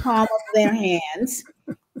in the palm of their hands.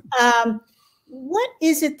 What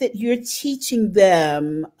is it that you're teaching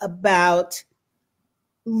them about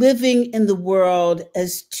living in the world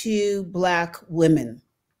as 2 Black women?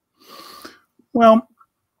 Well,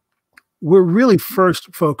 we're really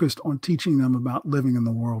first focused on teaching them about living in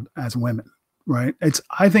the world as women, right?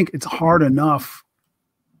 I think it's hard enough,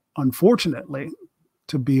 unfortunately,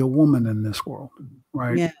 to be a woman in this world,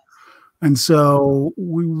 right? Yeah. And so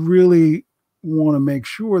we really want to make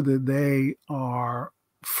sure that they are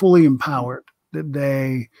fully empowered, that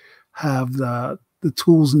they have the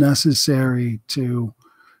tools necessary to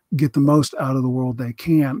get the most out of the world they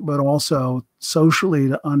can, but also socially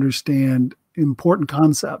to understand important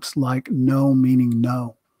concepts like no meaning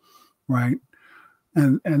no, right?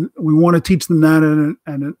 And we want to teach them that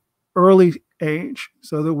at an early age,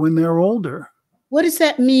 so that when they're older. What does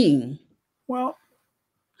that mean? Well,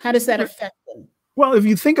 how does that affect them? Well, if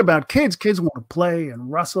you think about kids want to play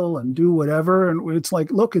and wrestle and do whatever. And it's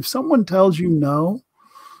like, look, if someone tells you no,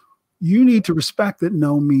 you need to respect that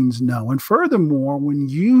no means no. And furthermore, when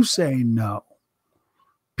you say no,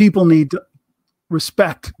 people need to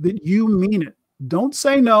respect that you mean it. Don't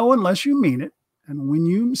say no unless you mean it. And when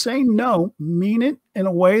you say no, mean it in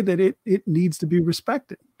a way that it needs to be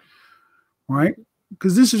respected, right?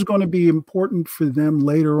 Because this is going to be important for them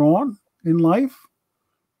later on in life,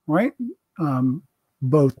 right?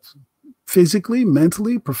 Both physically,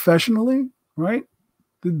 mentally, professionally, right?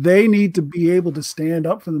 They need to be able to stand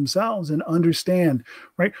up for themselves and understand,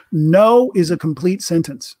 right? No is a complete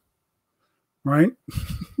sentence, right?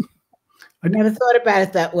 I never thought about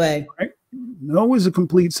it that way. Right? No is a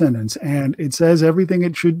complete sentence, and it says everything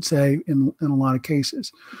it should say in a lot of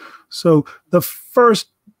cases. So the first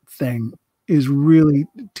thing is really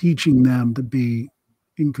teaching them to be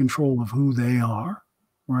in control of who they are,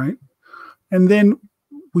 right? And then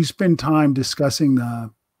we spend time discussing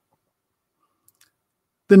the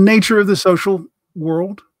nature of the social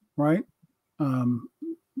world, right?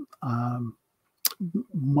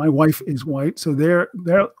 My wife is white, so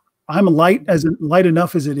I'm light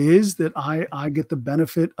enough as it is that I get the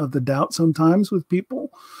benefit of the doubt sometimes with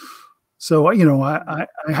people. So, I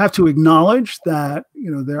have to acknowledge that,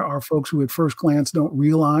 there are folks who at first glance don't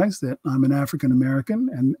realize that I'm an African American,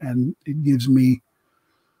 and it gives me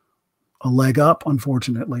a leg up,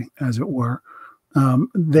 unfortunately, as it were.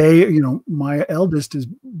 My eldest has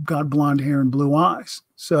got blonde hair and blue eyes.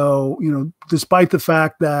 So, despite the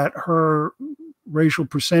fact that her racial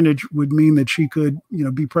percentage would mean that she could,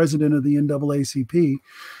 be president of the NAACP,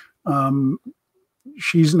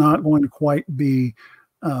 she's not going to quite be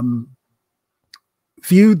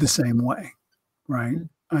viewed the same way, right?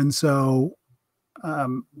 And so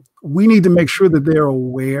we need to make sure that they're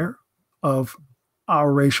aware of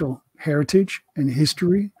our racial heritage and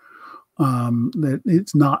history, that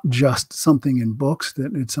it's not just something in books,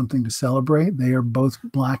 that it's something to celebrate. They are both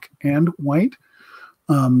Black and white.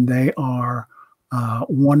 They are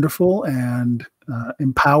wonderful and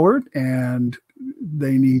empowered, and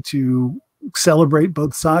they need to celebrate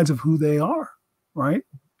both sides of who they are, right?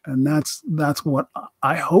 And that's what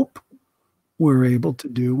I hope we're able to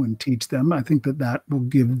do and teach them. I think that will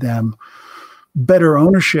give them better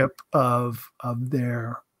ownership of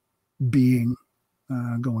their being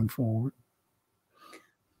going forward.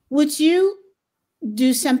 Would you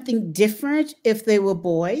do something different if they were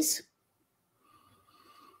boys?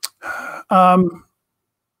 I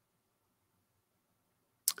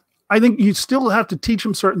think you still have to teach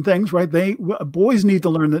them certain things, right? Boys need to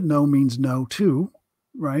learn that no means no too,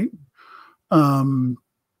 right?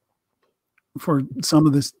 For some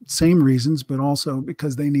of the same reasons, but also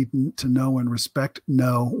because they need to know and respect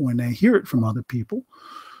no when they hear it from other people.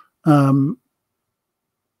 I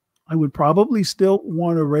would probably still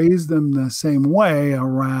want to raise them the same way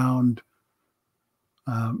around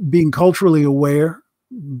being culturally aware,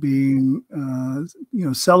 being,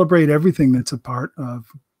 celebrate everything that's a part of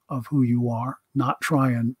who you are, not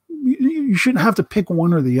try and, you shouldn't have to pick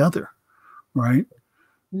one or the other, right?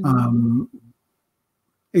 Mm-hmm.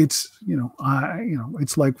 It's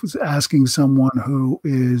like asking someone who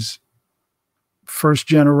is first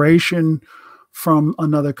generation from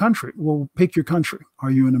another country. Well, pick your country.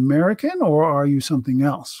 Are you an American or are you something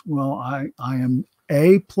else? Well, I am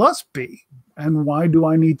A plus B. And why do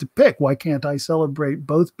I need to pick? Why can't I celebrate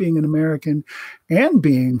both being an American and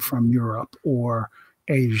being from Europe or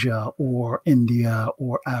Asia or India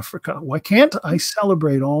or Africa? Why can't I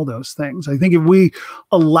celebrate all those things? I think if we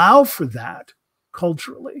allow for that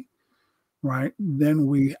culturally, right, then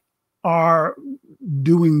we are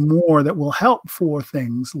doing more that will help for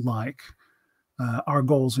things like our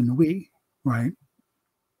goals in we, right?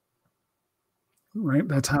 Right.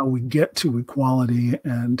 That's how we get to equality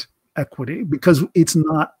and equity, because it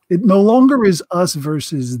no longer is us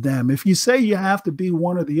versus them. If you say you have to be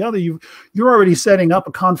one or the other, you're already setting up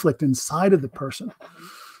a conflict inside of the person,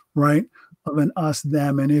 right? Of an us,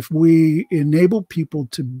 them. And if we enable people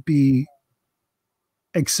to be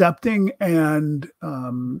accepting and,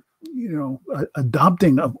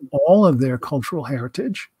 adopting of all of their cultural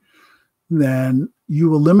heritage, then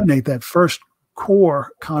you eliminate that first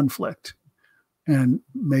core conflict and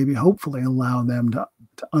maybe hopefully allow them to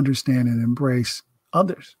understand and embrace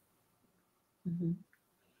others. Mm-hmm.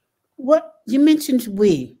 What you mentioned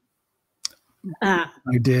we. I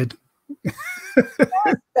did.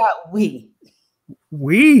 What's that we?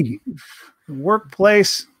 We,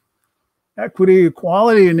 workplace equity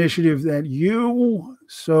equality initiative that you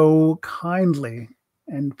so kindly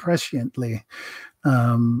and presciently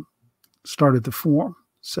started to form.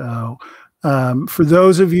 So for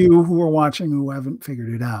those of you who are watching who haven't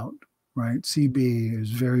figured it out, right, CB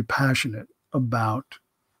is very passionate about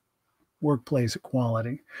workplace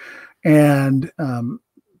equality and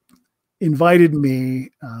invited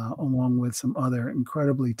me along with some other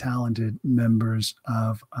incredibly talented members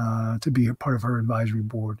to be a part of her advisory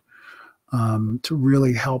board to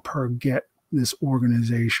really help her get this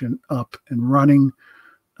organization up and running.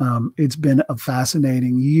 It's been a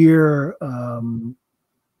fascinating year, a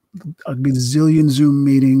gazillion Zoom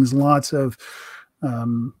meetings, lots of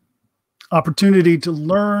opportunity to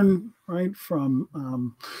learn, right,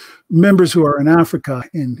 from members who are in Africa,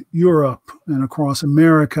 in Europe, and across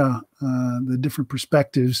America, the different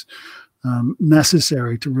perspectives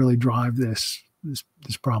necessary to really drive this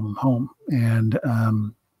problem home. And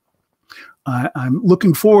I'm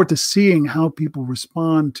looking forward to seeing how people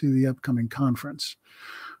respond to the upcoming conference.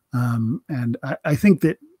 And I think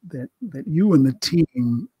that you and the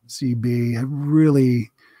team, CB, have really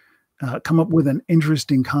come up with an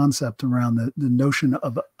interesting concept around the notion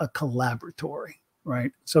of a collaboratory,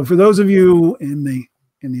 right? So for those of you in the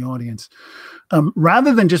audience,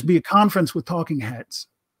 rather than just be a conference with talking heads,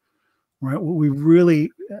 right? What we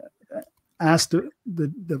really asked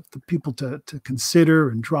the people to consider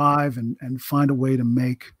and drive and find a way to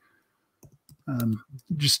make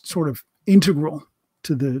just sort of integral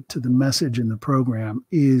to the message in the program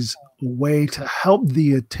is a way to help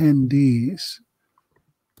the attendees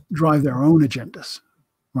drive their own agendas,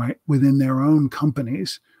 right, within their own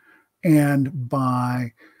companies, and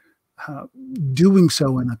by doing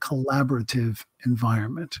so in a collaborative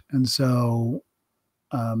environment. And so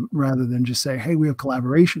rather than just say, hey, we have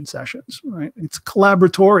collaboration sessions, right? It's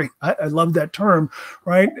collaboratory. I love that term,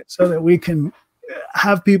 right? So that we can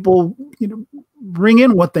have people, bring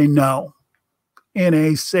in what they know in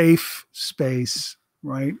a safe space,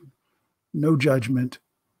 right? No judgment,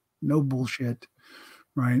 no bullshit,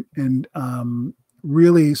 right? And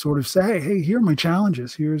really sort of say, hey, here are my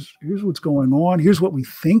challenges. Here's what's going on. Here's what we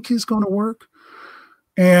think is going to work.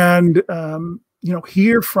 And,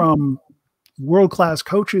 hear from world-class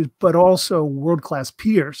coaches, but also world-class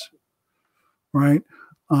peers, right?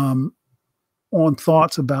 On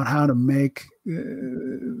thoughts about how to make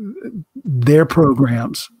their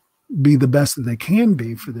programs be the best that they can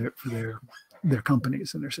be for their their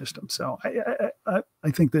companies and their systems. So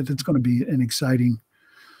I think that it's going to be an exciting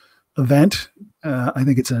event. I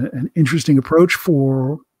think it's an interesting approach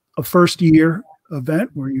for a first year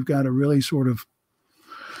event where you've got to really sort of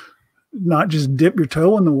not just dip your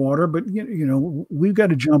toe in the water, but we've got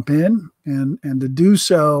to jump in, and to do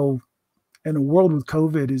so in a world with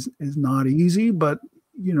COVID is not easy. But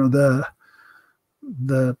the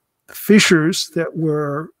fissures that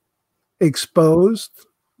were exposed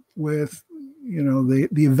with the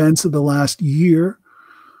events of the last year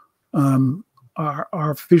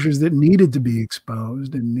are fissures that needed to be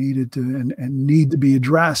exposed and need to be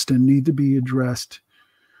addressed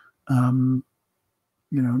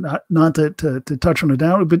not to touch on it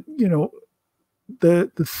down, but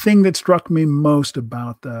the thing that struck me most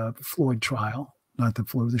about the Floyd trial, not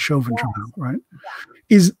the Chauvin trial, right,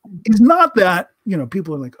 is not that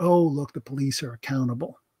people are like, oh, look, the police are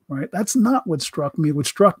accountable, right? That's not what struck me. What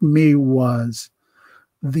struck me was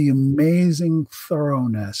the amazing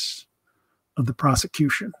thoroughness of the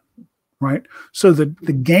prosecution, right? So the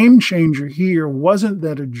game changer here wasn't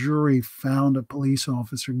that a jury found a police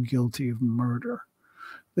officer guilty of murder.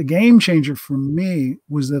 The game changer for me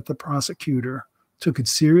was that the prosecutor took it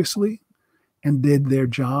seriously and did their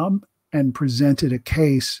job and presented a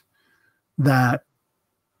case that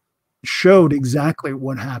showed exactly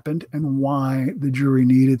what happened and why the jury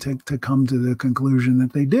needed to come to the conclusion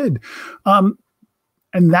that they did. And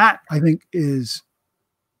that, I think, is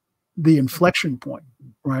the inflection point,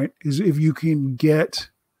 right? Is if you can get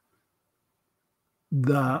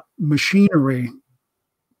the machinery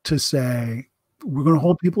to say, we're going to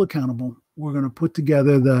hold people accountable. We're going to put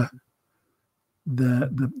together the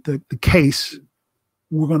case.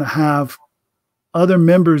 We're going to have other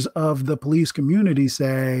members of the police community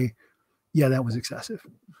say, yeah, that was excessive,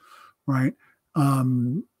 right?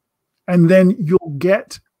 And then you'll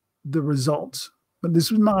get the results. But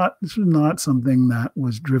this was not something that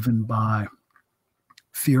was driven by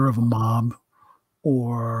fear of a mob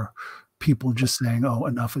or people just saying, oh,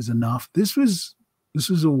 enough is enough. This was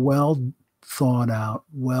a well thought out,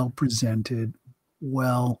 well presented,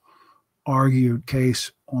 well argued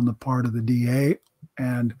case on the part of the DA.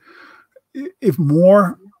 And if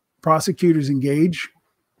more prosecutors engage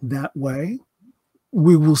that way,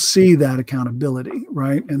 we will see that accountability,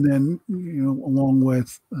 right? And then, along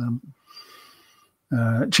with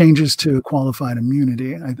changes to qualified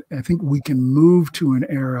immunity, I think we can move to an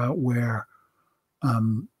era where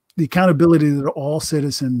the accountability that all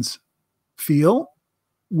citizens feel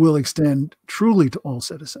will extend truly to all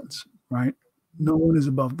citizens, right? No one is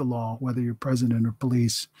above the law, whether you're president or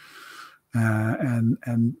police. And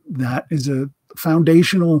that is a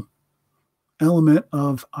foundational element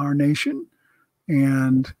of our nation.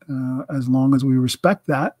 And as long as we respect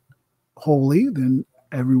that wholly, then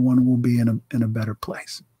everyone will be in a better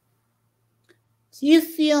place. Do you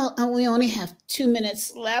feel, we only have 2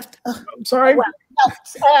 minutes left? Oh, I'm sorry. Well,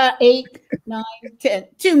 8, 9, 10,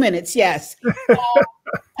 2 minutes, yes.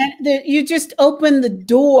 You just opened the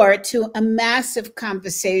door to a massive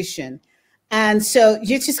conversation. And so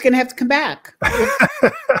you're just going to have to come back.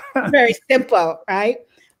 Very simple, right?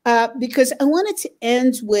 Because I wanted to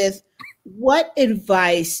end with, what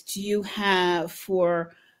advice do you have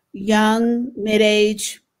for young,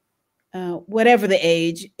 mid-age, whatever the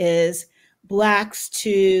age is, Blacks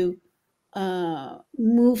to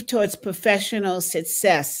move towards professional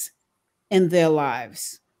success in their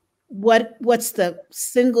lives? What's the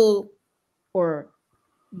single or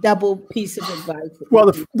double piece of advice?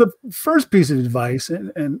 Well, the first piece of advice,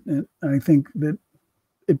 and I think that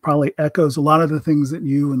it probably echoes a lot of the things that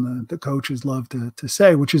you and the coaches love to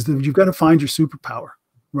say, which is that you've got to find your superpower,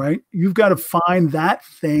 right? You've got to find that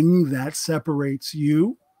thing that separates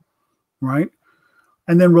you, right?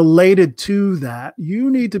 And then related to that, you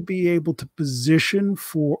need to be able to position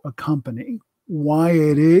for a company why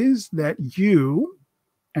it is that you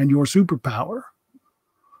and your superpower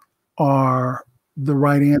are the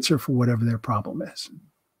right answer for whatever their problem is,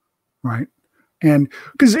 right? And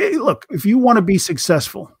because, look, if you want to be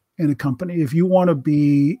successful in a company, if you want to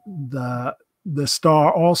be the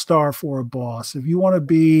star, all-star for a boss, if you want to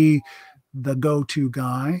be the go-to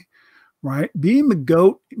guy, right? Being the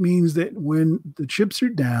GOAT means that when the chips are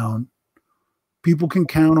down, people can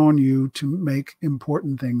count on you to make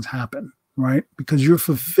important things happen, right? Because you're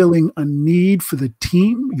fulfilling a need for the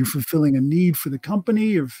team, you're fulfilling a need for the company,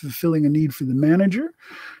 you're fulfilling a need for the manager.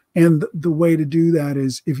 And the way to do that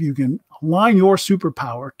is if you can align your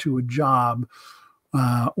superpower to a job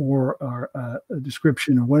or a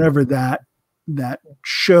description or whatever that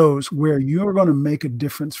shows where you're going to make a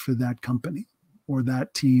difference for that company or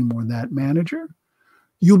that team or that manager,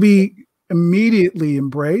 you'll be immediately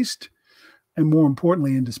embraced, and more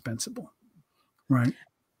importantly, indispensable, right?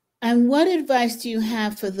 And what advice do you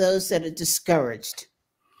have for those that are discouraged?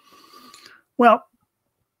 Well,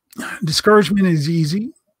 discouragement is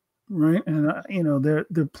easy, right? And there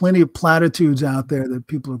are plenty of platitudes out there that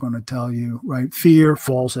people are going to tell you, right? Fear,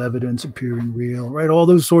 false evidence appearing real, right? All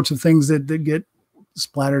those sorts of things that get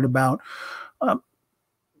splattered about.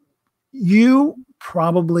 You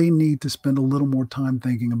probably need to spend a little more time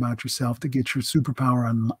thinking about yourself to get your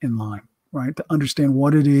superpower in line, right? To understand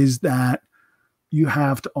what it is that you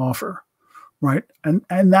have to offer, right? And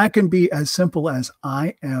that can be as simple as,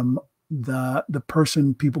 I am the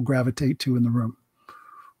person people gravitate to in the room.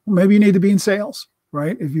 Well, maybe you need to be in sales,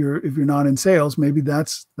 right? If you're not in sales, maybe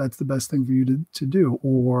that's the best thing for you to do.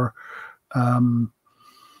 Or,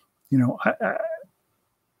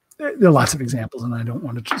 there are lots of examples, and I don't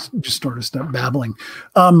want to just sort of start babbling.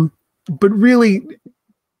 But really,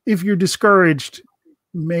 if you're discouraged,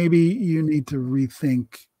 maybe you need to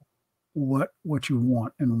rethink what you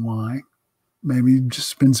want and why. Maybe just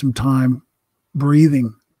spend some time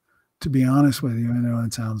breathing, to be honest with you. I know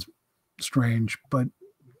it sounds strange, but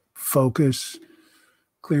focus,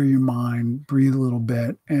 clear your mind, breathe a little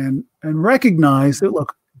bit, and recognize that,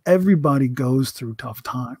 look, everybody goes through tough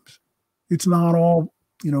times. It's not all,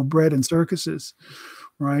 bread and circuses,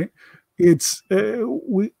 right? It's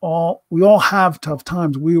we all have tough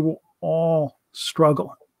times. We will all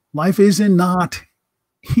struggle. Life isn't not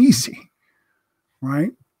easy,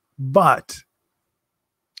 right? But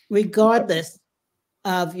regardless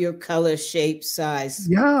of your color, shape, size.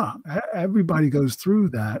 Yeah, everybody goes through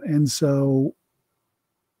that. And so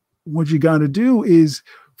what you got to do is,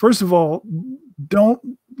 first of all, don't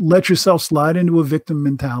let yourself slide into a victim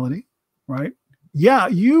mentality, right? Yeah,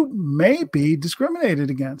 you may be discriminated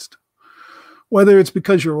against, whether it's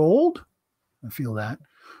because you're old, I feel that,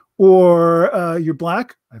 or you're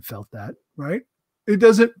Black, I felt that, right? It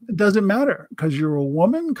doesn't matter, because you're a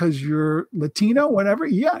woman, because you're Latino, whatever.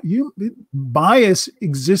 Yeah, bias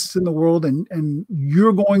exists in the world, and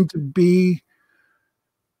you're going to be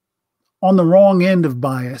on the wrong end of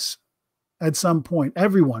bias at some point.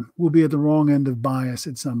 Everyone will be at the wrong end of bias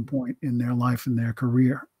at some point in their life and their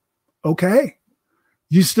career. Okay.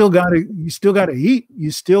 You still gotta eat,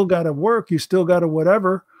 you still gotta work, you still gotta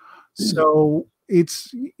whatever. So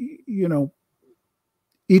it's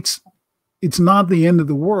not the end of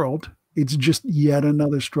the world. It's just yet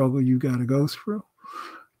another struggle you got to go through.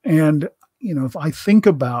 And, if I think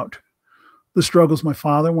about the struggles my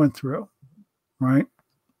father went through, right?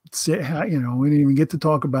 We didn't even get to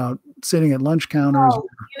talk about sitting at lunch counters. Oh,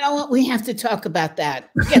 you know what? We have to talk about that.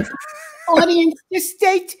 Yes. Audience, just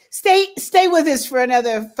stay with us for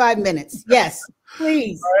another 5 minutes. Yes,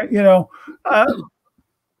 please. Right,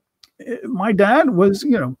 my dad was,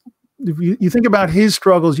 if you think about his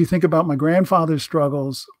struggles, you think about my grandfather's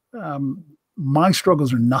struggles, my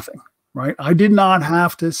struggles are nothing, right? I did not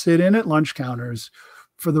have to sit in at lunch counters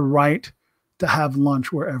for the right to have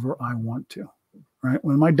lunch wherever I want to, right?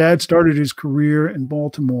 When my dad started his career in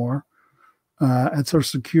Baltimore at Social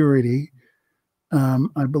Security,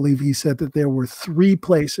 I believe he said that there were 3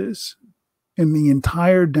 places in the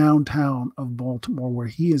entire downtown of Baltimore where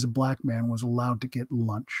he, as a Black man, was allowed to get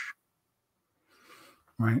lunch,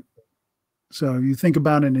 right? So you think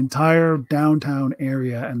about an entire downtown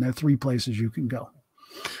area, and there are 3 places you can go.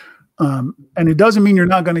 And it doesn't mean you're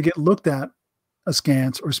not going to get looked at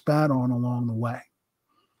askance or spat on along the way,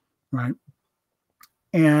 right?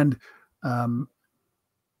 And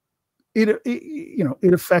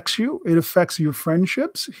it affects you. It affects your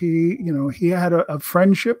friendships. He had a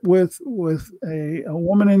friendship with a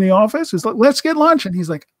woman in the office. It's like, let's get lunch. And he's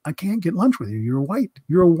like, I can't get lunch with you. You're white.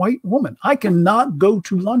 You're a white woman. I cannot go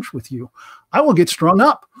to lunch with you. I will get strung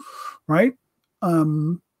up. Right.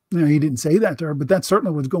 He didn't say that to her, but that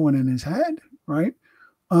certainly was going in his head. Right.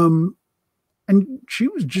 And she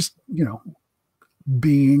was just,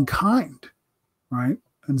 being kind. Right.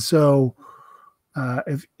 And so,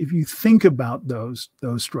 if you think about those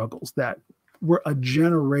struggles that were a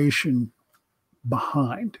generation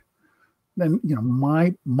behind, then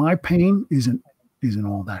my pain isn't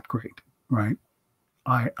all that great, right?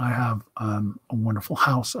 I have a wonderful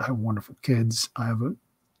house, I have wonderful kids, I have a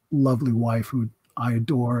lovely wife who I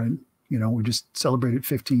adore, and we just celebrated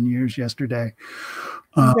 15 years yesterday.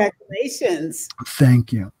 Congratulations!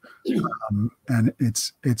 Thank you. And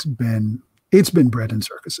it's been bread and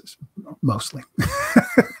circuses, mostly.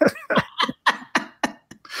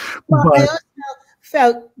 Well, I also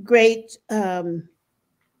felt great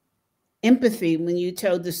empathy when you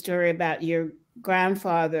told the story about your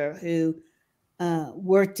grandfather who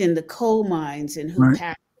worked in the coal mines and who Right.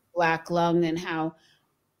 passed black lung, and how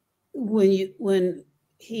when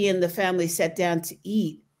he and the family sat down to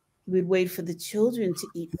eat, he would wait for the children to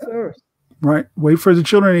eat first. Right. Wait for the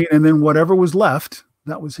children to eat, and then whatever was left,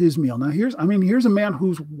 that was his meal. Now here's a man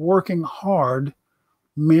who's working hard,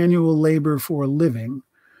 manual labor for a living,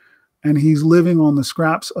 and he's living on the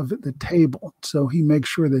scraps of the table. So he makes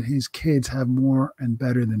sure that his kids have more and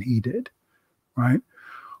better than he did. Right.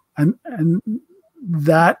 And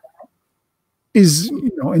that is,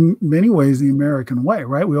 in many ways the American way,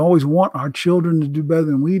 right? We always want our children to do better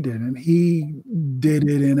than we did. And he did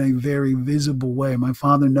it in a very visible way. My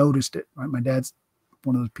father noticed it, right? My dad's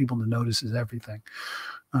one of those people that notices everything.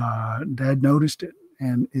 Dad noticed it,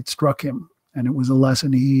 and it struck him. And it was a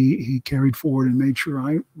lesson he carried forward and made sure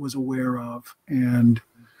I was aware of and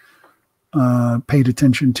paid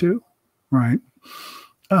attention to, right?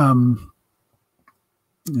 But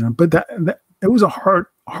that it was a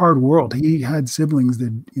hard world. He had siblings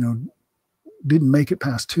that didn't make it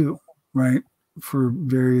past 2, right, for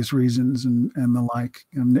various reasons and the like.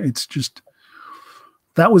 And it's just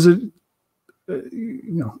that was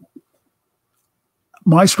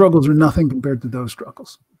my struggles are nothing compared to those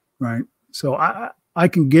struggles, right? So I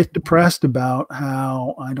can get depressed about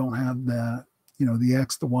how I don't have the the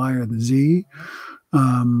X, the Y, or the Z,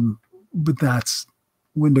 but that's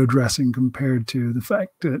window dressing compared to the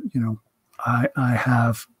fact that I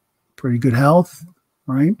have pretty good health,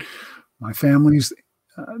 right? My family's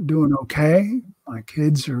doing okay. My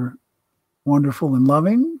kids are wonderful and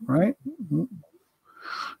loving, right?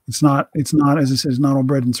 It's not, as I said, it's not all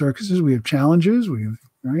bread and circuses. We have challenges. We have,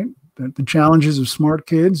 right? The challenges of smart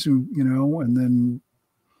kids who, and then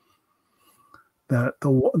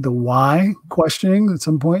the why questioning at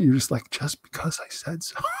some point, you're just like, just because I said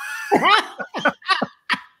so.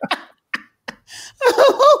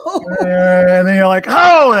 And then you're like,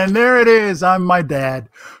 oh, and there it is. I'm my dad,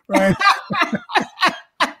 right?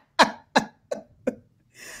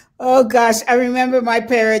 Oh gosh, I remember my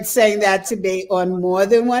parents saying that to me on more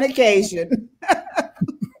than one occasion.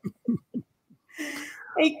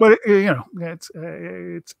 But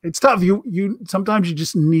it's tough. You sometimes you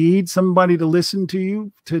just need somebody to listen to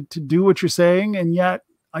you to do what you're saying, and yet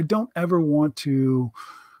I don't ever want to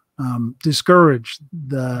discourage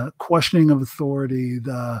the questioning of authority,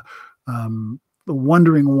 the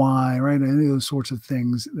wondering why, right? Any of those sorts of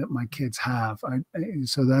things that my kids have.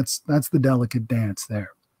 So that's the delicate dance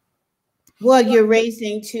there. Well, you're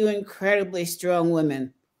raising 2 incredibly strong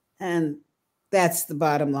women, and that's the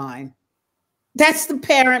bottom line. That's the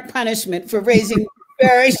parent punishment for raising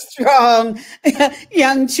very strong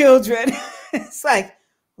young children. It's like,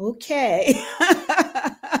 okay.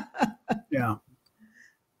 Yeah.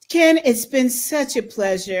 Ken, it's been such a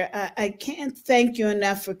pleasure. I can't thank you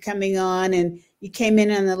enough for coming on, and you came in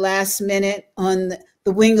on the last minute on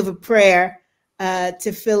the wing of a prayer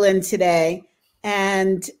to fill in today.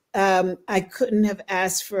 And I couldn't have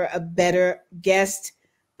asked for a better guest,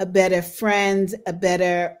 a better friend, a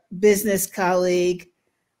better business colleague.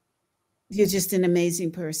 You're just an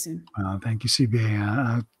amazing person. Thank you,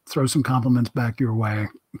 CB. Throw some compliments back your way.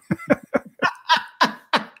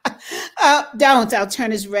 Don't. I'll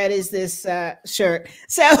turn as red as this shirt.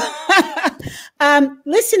 So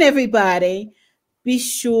listen, everybody, be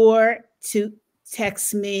sure to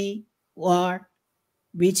text me or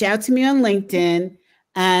reach out to me on LinkedIn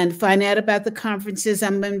and find out about the conferences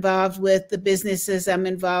I'm involved with, the businesses I'm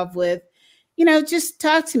involved with. Just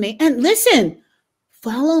talk to me. And listen,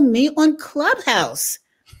 follow me on Clubhouse.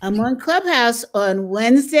 I'm on Clubhouse on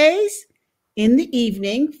Wednesdays in the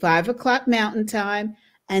evening, 5:00 Mountain Time,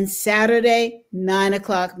 and Saturday,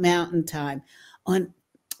 9:00 Mountain Time. On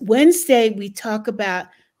Wednesday, we talk about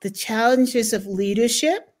the challenges of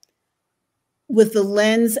leadership with the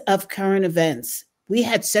lens of current events. We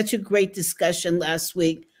had such a great discussion last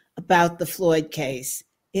week about the Floyd case.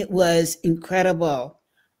 It was incredible.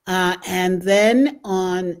 And then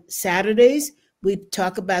on Saturdays, we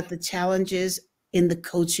talk about the challenges in the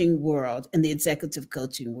coaching world, in the executive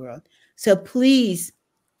coaching world. So please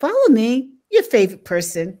follow me, your favorite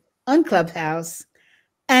person, on Clubhouse.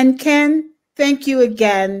 And Ken, thank you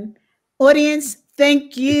again. Audience,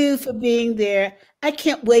 thank you for being there. I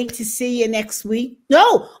can't wait to see you next week.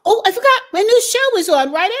 No, I forgot. My new show is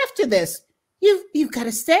on right after this. You've got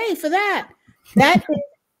to stay for that. That is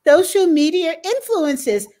Social Media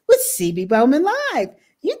Influences with CB Bowman Live.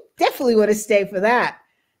 You definitely want to stay for that.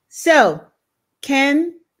 So,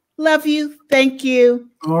 Ken, love you. Thank you.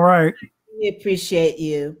 All right. We appreciate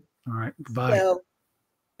you. All right. Bye. So,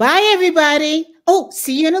 bye, everybody.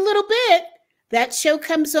 See you in a little bit. That show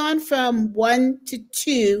comes on from 1 to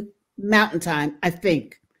 2 Mountain Time, I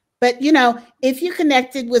think. But, if you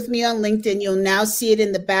connected with me on LinkedIn, you'll now see it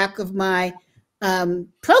in the back of my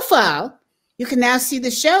profile. You can now see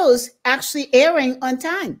the shows actually airing on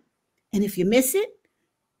time. And if you miss it,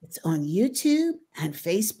 it's on YouTube and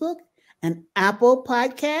Facebook and Apple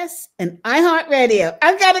Podcasts and iHeartRadio.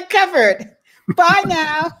 I've got it covered. Bye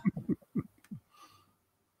now.